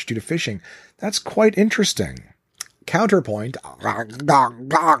of fish due to fishing? That's quite interesting. Counterpoint.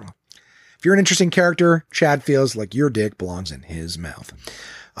 If you're an interesting character, Chad feels like your dick belongs in his mouth.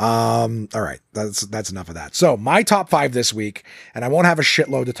 All right. That's enough of that. So my top 5 this week, and I won't have a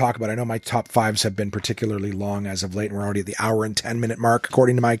shitload to talk about. I know my top 5s have been particularly long as of late, and we're already at the hour and 10 minute mark,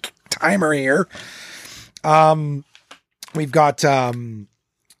 according to my timer here. We've got,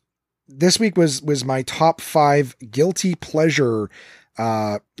 this week was my top 5 guilty pleasure,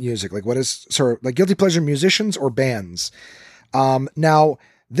 music. Like like guilty pleasure musicians or bands. Now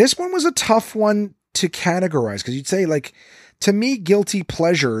this one was a tough one to categorize, because you'd say, like, to me, guilty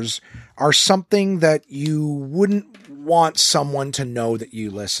pleasures are something that you wouldn't want someone to know that you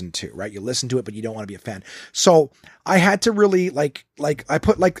listen to, right? You listen to it, but you don't want to be a fan. So I had to really like I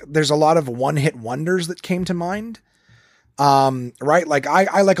put, like, there's a lot of one-hit wonders that came to mind. Right? Like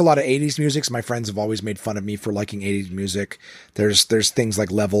I like a lot of 80s music. So my friends have always made fun of me for liking 80s music. There's things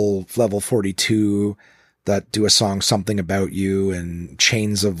like Level 42 that do a song, Something About You, and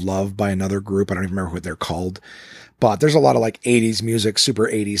Chains of Love by another group. I don't even remember what they're called. But there's a lot of, like, 80s music, super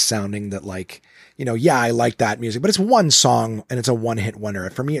 80s sounding that, like, you know, yeah, I like that music, but it's one song and it's a one-hit wonder.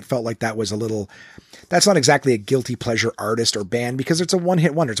 For me, it felt like that was that's not exactly a guilty pleasure artist or band, because it's a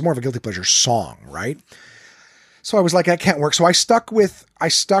one-hit wonder. It's more of a guilty pleasure song, right? So I was like, that can't work. So I stuck with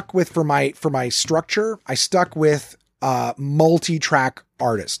for my structure, I stuck with multi-track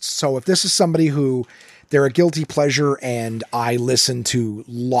artists. So if this is somebody who they're a guilty pleasure and I listen to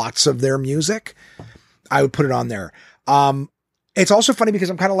lots of their music, I would put it on there. It's also funny because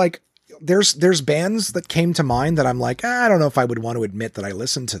I'm kind of like, there's bands that came to mind that I'm like, I don't know if I would want to admit that I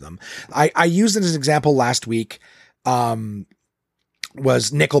listened to them. I used it as an example last week,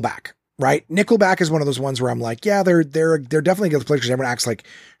 was Nickelback, right? Nickelback is one of those ones where I'm like, yeah, they're definitely guilty pleasure, because everyone acts like,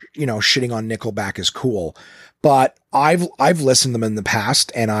 you know, shitting on Nickelback is cool. But I've listened to them in the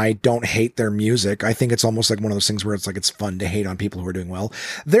past and I don't hate their music. I think it's almost like one of those things where it's like, it's fun to hate on people who are doing well.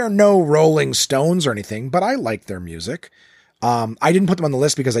 They're no Rolling Stones or anything, but I like their music. I didn't put them on the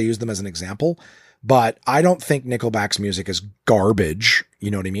list because I used them as an example, but I don't think Nickelback's music is garbage. You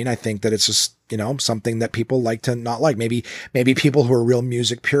know what I mean? I think that it's just, you know, something that people like to not like. Maybe people who are real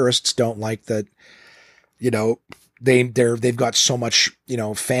music purists don't like that, you know, they've got so much, you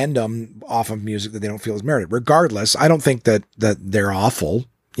know, fandom off of music that they don't feel is merited. Regardless, I don't think that they're awful.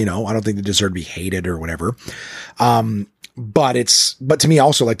 You know, I don't think they deserve to be hated or whatever. But to me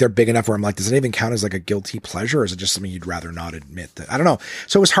also, like, they're big enough where I'm like, does it even count as like a guilty pleasure? Or is it just something you'd rather not admit? That I don't know.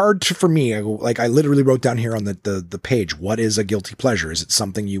 So it was hard for me. I literally wrote down here on the page, what is a guilty pleasure? Is it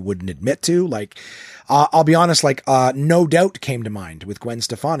something you wouldn't admit to? Like, I'll be honest, like, No Doubt came to mind with Gwen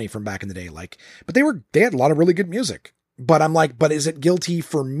Stefani from back in the day. Like, but they had a lot of really good music, but I'm like, but is it guilty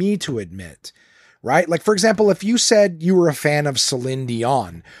for me to admit? Right? Like, for example, if you said you were a fan of Celine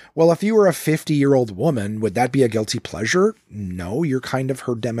Dion, well, if you were a 50-year-old woman, would that be a guilty pleasure? No, you're kind of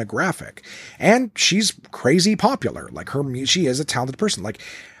her demographic. And she's crazy popular. Like, she is a talented person. Like,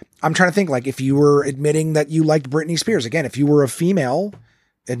 I'm trying to think, like, if you were admitting that you liked Britney Spears, again, if you were a female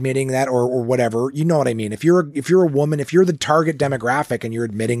admitting that or whatever, you know what I mean? If you're a woman, if you're the target demographic and you're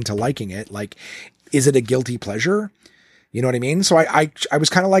admitting to liking it, like, is it a guilty pleasure? You know what I mean? So I was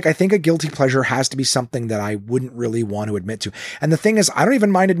kind of like, I think a guilty pleasure has to be something that I wouldn't really want to admit to. And the thing is, I don't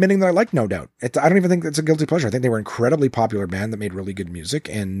even mind admitting that I like No Doubt. I don't even think it's a guilty pleasure. I think they were an incredibly popular band that made really good music,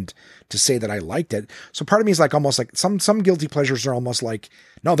 and to say that I liked it. So part of me is like, almost like some guilty pleasures are almost like,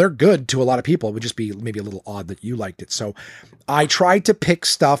 no, they're good to a lot of people. It would just be maybe a little odd that you liked it. So I tried to pick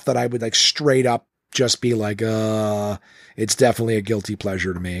stuff that I would like straight up just be like, it's definitely a guilty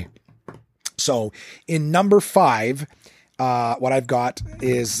pleasure to me. So in number 5, what I've got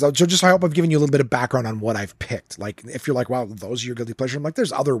is, so just, I hope I've given you a little bit of background on what I've picked. Like, if you're like, wow, those are your guilty pleasure, I'm like,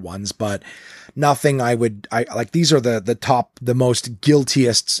 there's other ones, but nothing I like, these are the top, the most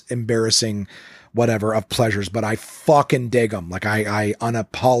guiltiest, embarrassing, whatever of pleasures, but I fucking dig them. Like, I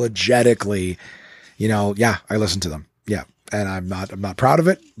unapologetically, yeah, I listen to them. Yeah. And I'm not proud of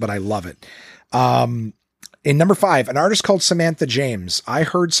it, but I love it. In number 5, an artist called Samantha James. I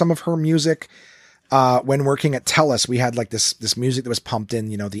heard some of her music when working at TELUS. We had like this music that was pumped in,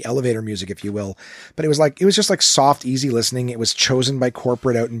 the elevator music, if you will, but it was just like soft, easy listening. It was chosen by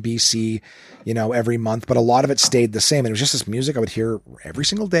corporate out in BC, every month, but a lot of it stayed the same. And it was just this music I would hear every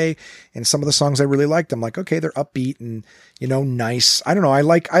single day. And some of the songs I really liked, I'm like, okay, they're upbeat and, nice. I don't know. I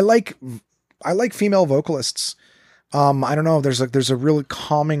like female vocalists. I don't know. There's a real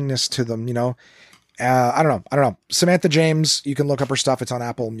calmingness to them, I don't know. Samantha James, you can look up her stuff. It's on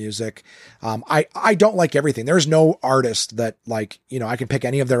Apple Music. I don't like everything. There's no artist that I can pick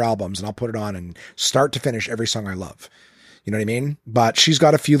any of their albums and I'll put it on and start to finish every song I love. You know what I mean? But she's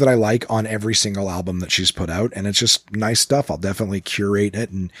got a few that I like on every single album that she's put out, and it's just nice stuff. I'll definitely curate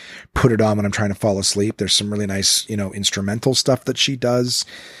it and put it on when I'm trying to fall asleep. There's some really nice, instrumental stuff that she does.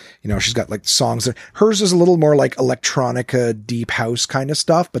 She's got like songs that hers is a little more like electronica, deep house kind of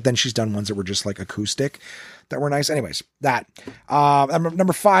stuff, but then she's done ones that were just like acoustic that were nice. Anyways, that,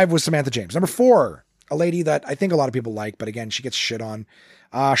 number 5 was Samantha James. Number 4, a lady that I think a lot of people like, but again, she gets shit on,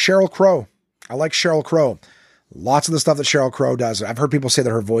 Sheryl Crow. I like Sheryl Crow. Lots of the stuff that Sheryl Crow does. I've heard people say that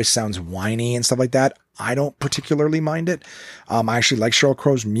her voice sounds whiny and stuff like that. I don't particularly mind it. I actually like Sheryl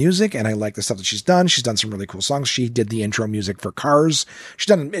Crow's music, and I like the stuff that she's done. She's done some really cool songs. She did the intro music for Cars. She's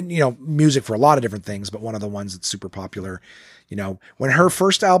done, music for a lot of different things, but one of the ones that's super popular, when her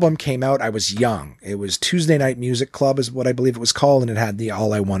first album came out, I was young. It was Tuesday Night Music Club is what I believe it was called. And it had the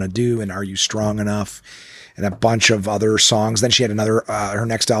All I Want to Do and Are You Strong Enough and a bunch of other songs. Then she had another, her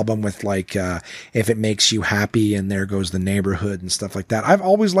next album with like, If It Makes You Happy and There Goes the Neighborhood and stuff like that. I've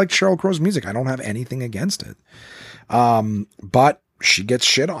always liked Sheryl Crow's music. I don't have anything against it. But she gets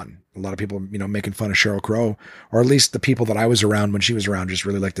shit on. A lot of people, making fun of Sheryl Crow, or at least the people that I was around when she was around just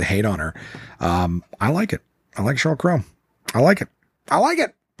really like to hate on her. I like it. I like Sheryl Crow. I like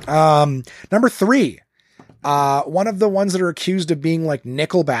it. Number 3, one of the ones that are accused of being like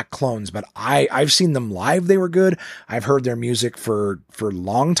Nickelback clones, but I've seen them live. They were good. I've heard their music for a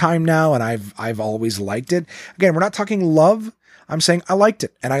long time now, and I've always liked it. Again, we're not talking love. I'm saying I liked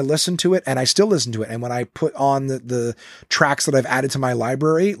it, and I listened to it, and I still listen to it. And when I put on the tracks that I've added to my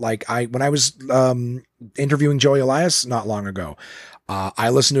library, like when I was interviewing Joey Elias not long ago, I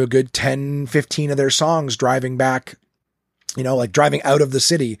listened to a good 10, 15 of their songs driving back, like driving out of the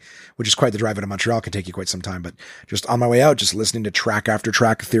city, which is quite the drive out of Montreal, can take you quite some time, but just on my way out, just listening to track after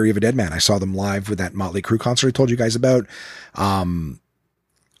track, Theory of a Dead Man. I saw them live with that Motley Crue concert I told you guys about.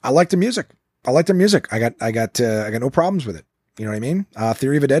 I like the music. I got no problems with it. You know what I mean?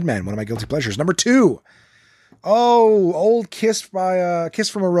 Theory of a Dead Man, one of my guilty pleasures. Number 2. Old Kiss from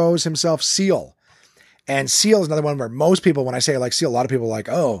a Rose himself, Seal. And Seal is another one where most people, when I say I like Seal, a lot of people are like,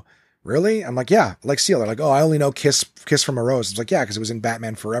 oh, really? I'm like, yeah, I like Seal. They're like, oh, I only know Kiss from a Rose. It's like, yeah, because it was in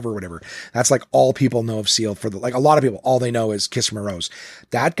Batman Forever or whatever. That's like all people know of Seal. Like a lot of people, all they know is Kiss from a Rose.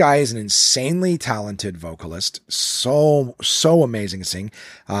 That guy is an insanely talented vocalist. So amazing to sing.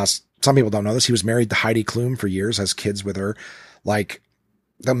 Some people don't know this. He was married to Heidi Klum for years, has kids with her. Like,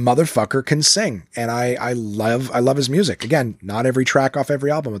 the motherfucker can sing, and I love his music. Again, not every track off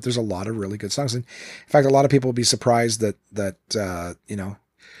every album, but there's a lot of really good songs. And in fact, a lot of people will be surprised that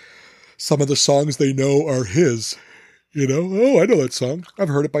some of the songs they know are his. Oh, I know that song. I've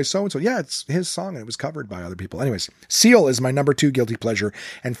heard it by so-and-so. Yeah, it's his song, and it was covered by other people. Anyways, Seal is my number 2 guilty pleasure.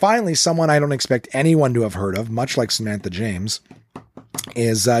 And finally, someone I don't expect anyone to have heard of, much like Samantha James,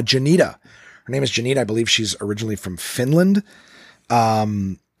 is Janita. Her name is Janita. I believe she's originally from Finland.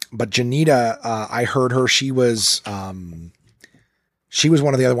 But Janita, I heard her. She was one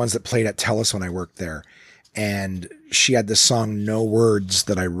of the other ones that played at TELUS when I worked there. And she had this song, No Words,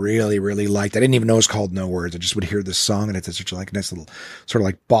 that I really, really liked. I didn't even know it was called No Words. I just would hear this song, and it's such like a nice little sort of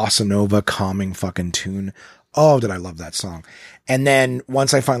like bossa nova calming fucking tune. Oh, did I love that song. And then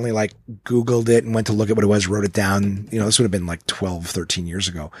once I finally like Googled it and went to look at what it was, wrote it down, this would have been like 12, 13 years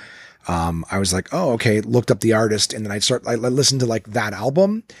ago. I was like, oh, okay, looked up the artist, and then I listened to like that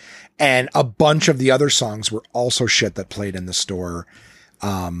album, and a bunch of the other songs were also shit that played in the store.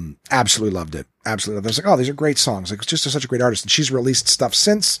 Absolutely loved it. Absolutely loved it. I was like, oh, these are great songs. Like, it's just such a great artist. And she's released stuff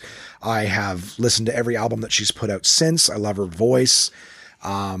since. I have listened to every album that she's put out since. I love her voice.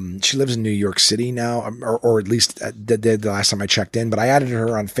 She lives in New York City now, or at least did the last time I checked in, but I added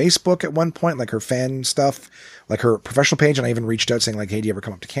her on Facebook at one point, like her fan stuff, like her professional page. And I even reached out saying like, hey, do you ever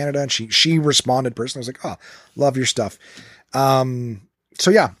come up to Canada? And she responded personally. I was like, oh, love your stuff.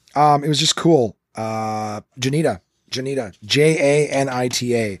 So yeah, it was just cool. Janita,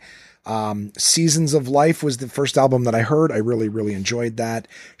 Janita. Seasons of Life was the first album that I heard. I really, really enjoyed that.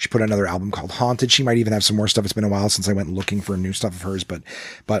 She put out another album called Haunted. She might even have some more stuff. It's been a while since I went looking for new stuff of hers, but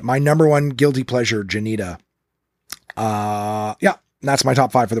my number 1 guilty pleasure, Janita. Yeah, that's my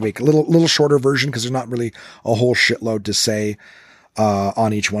top 5 for the week. A little shorter version because there's not really a whole shitload to say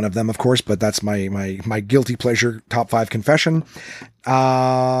on each one of them, of course, but that's my guilty pleasure top 5 confession.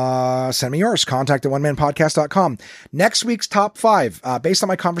 Send me yours. Contact at onemanpodcast.com. Next week's top 5, based on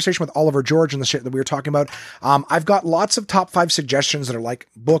my conversation with Oliver George and the shit that we were talking about. I've got lots of top 5 suggestions that are like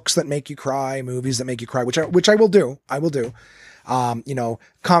books that make you cry, movies that make you cry, which I will do.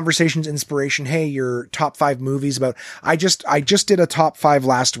 Conversations, inspiration. Hey, your top 5 movies about, I just did a top 5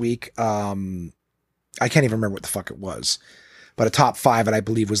 last week. I can't even remember what the fuck it was. But a top 5 that I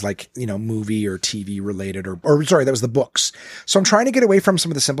believe was like, movie or TV related or sorry, that was the books. So I'm trying to get away from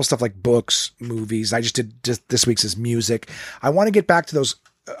some of the simple stuff like books, movies. I just did this week's is music. I want to get back to those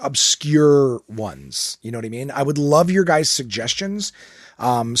obscure ones. You know what I mean? I would love your guys' suggestions.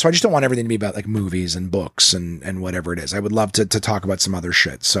 So I just don't want everything to be about like movies and books and whatever it is. I would love to talk about some other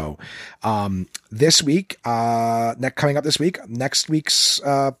shit. So, this week, coming up this week, next week's,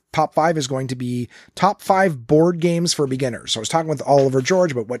 top 5 is going to be top 5 board games for beginners. So I was talking with Oliver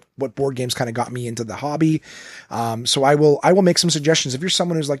George about what board games kind of got me into the hobby. So I will make some suggestions. If you're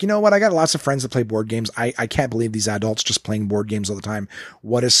someone who's like, you know what, I got lots of friends that play board games. I can't believe these adults just playing board games all the time.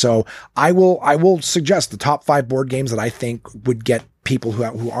 What is so? I will suggest the top 5 board games that I think would get people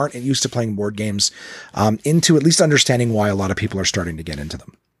who aren't used to playing board games, into at least understanding why a lot of people are starting to get into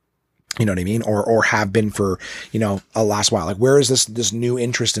them. You know what I mean? Or have been for, a last while. Like, where is this new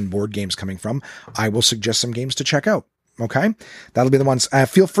interest in board games coming from? I will suggest some games to check out. Okay. That'll be the ones.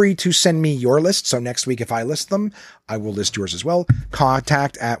 Feel free to send me your list. So next week, if I list them, I will list yours as well.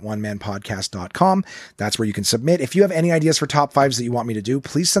 Contact at onemanpodcast.com. That's where you can submit. If you have any ideas for top 5s that you want me to do,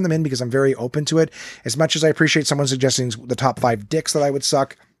 please send them in because I'm very open to it. As much as I appreciate someone suggesting the top 5 dicks that I would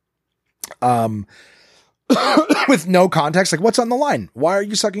suck, with no context, like what's on the line? Why are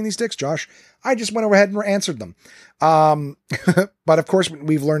you sucking these dicks, Josh? I just went ahead and answered them. But of course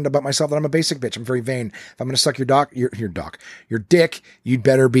we've learned about myself that I'm a basic bitch. I'm very vain. If I'm going to suck your dick, you'd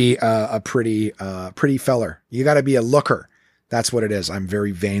better be a pretty feller. You got to be a looker. That's what it is. I'm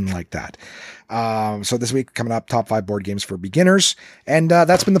very vain like that. So this week coming up, top 5 board games for beginners. And,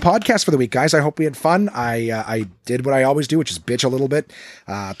 that's been the podcast for the week, guys. I hope we had fun. I did what I always do, which is bitch a little bit,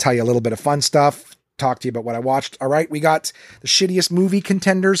 tell you a little bit of fun stuff, talk to you about what I watched. All right. We got the shittiest movie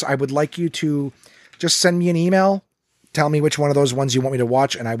contenders. I would like you to just send me an email. Tell me which one of those ones you want me to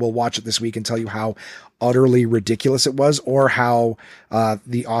watch, and I will watch it this week and tell you how utterly ridiculous it was, or how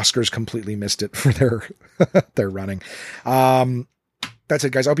the Oscars completely missed it for their running. That's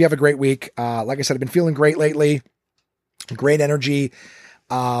it, guys. I hope you have a great week. Like I said, I've been feeling great lately. Great energy,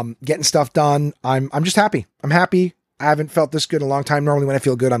 getting stuff done. I'm just happy. I'm happy. I haven't felt this good in a long time. Normally when I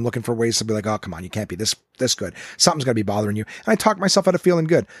feel good, I'm looking for ways to be like, oh, come on, you can't be this good. Something's got to be bothering you. And I talk myself out of feeling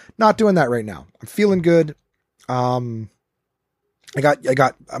good. Not doing that right now. I'm feeling good. I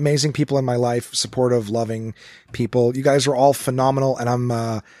got amazing people in my life, supportive, loving people. You guys are all phenomenal. And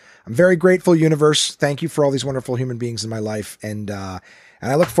I'm very grateful, universe. Thank you for all these wonderful human beings in my life. And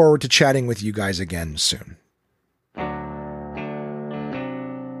And I look forward to chatting with you guys again soon.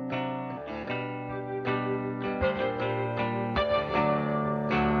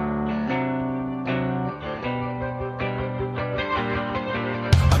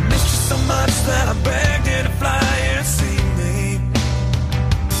 That I begged you to fly and see me.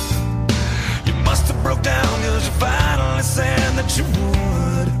 You must have broke down cause you finally said that you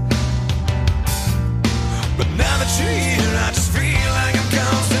would. But now that you're here I just feel like I'm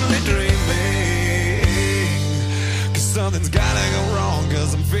constantly dreaming. Cause something's gotta go wrong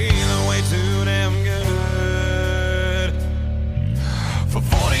cause I'm feeling way too damn good. For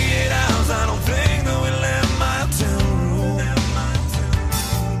 48 hours I don't think that we left my hotel room.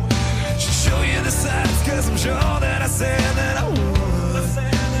 Show you the sights cause I'm sure that I said that I would.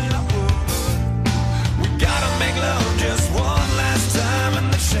 We gotta make love just one last time in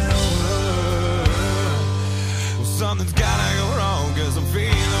the shower. Well, something's gotta go wrong cause I'm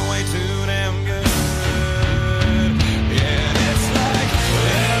feeling way too damn good. Yeah, and it's like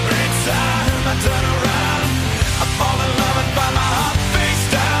every time I turn around I fall in love and find my heart face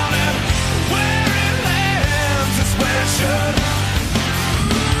down. And where it lands is where it should.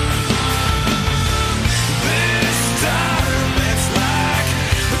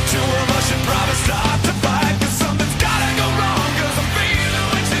 Probably start to fight cause something's gotta go wrong cause I'm feeling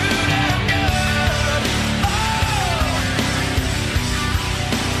way too damn good. Oh,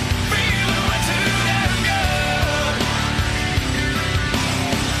 feeling way too damn good.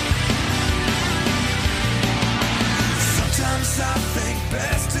 Sometimes I think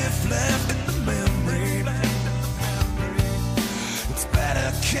best if left in the memory. It's better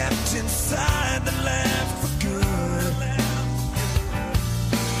kept inside than left for good.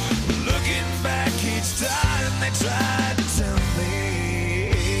 Back each time they tried to tell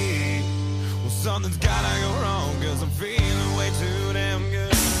me, well, something's gotta go wrong cause I'm feeling way too damn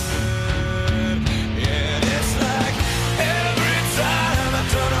good. Yeah, it's like every time I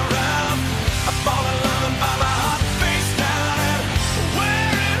turn around I fall in love and find my heart face down. And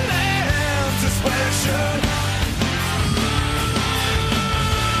where it lands is where it should.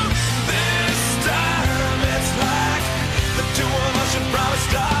 This time it's like the two of us should probably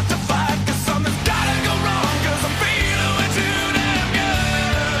start to fight.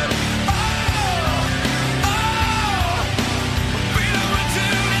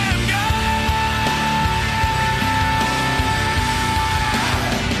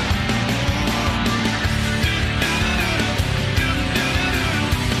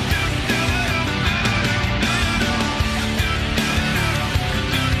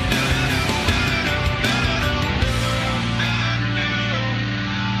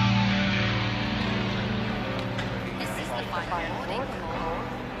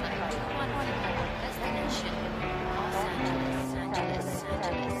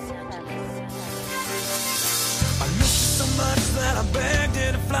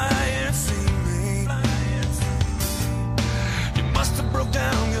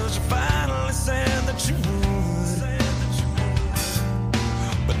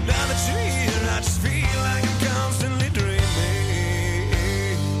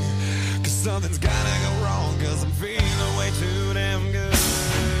 Something's gotta go wrong cause I'm feeling way too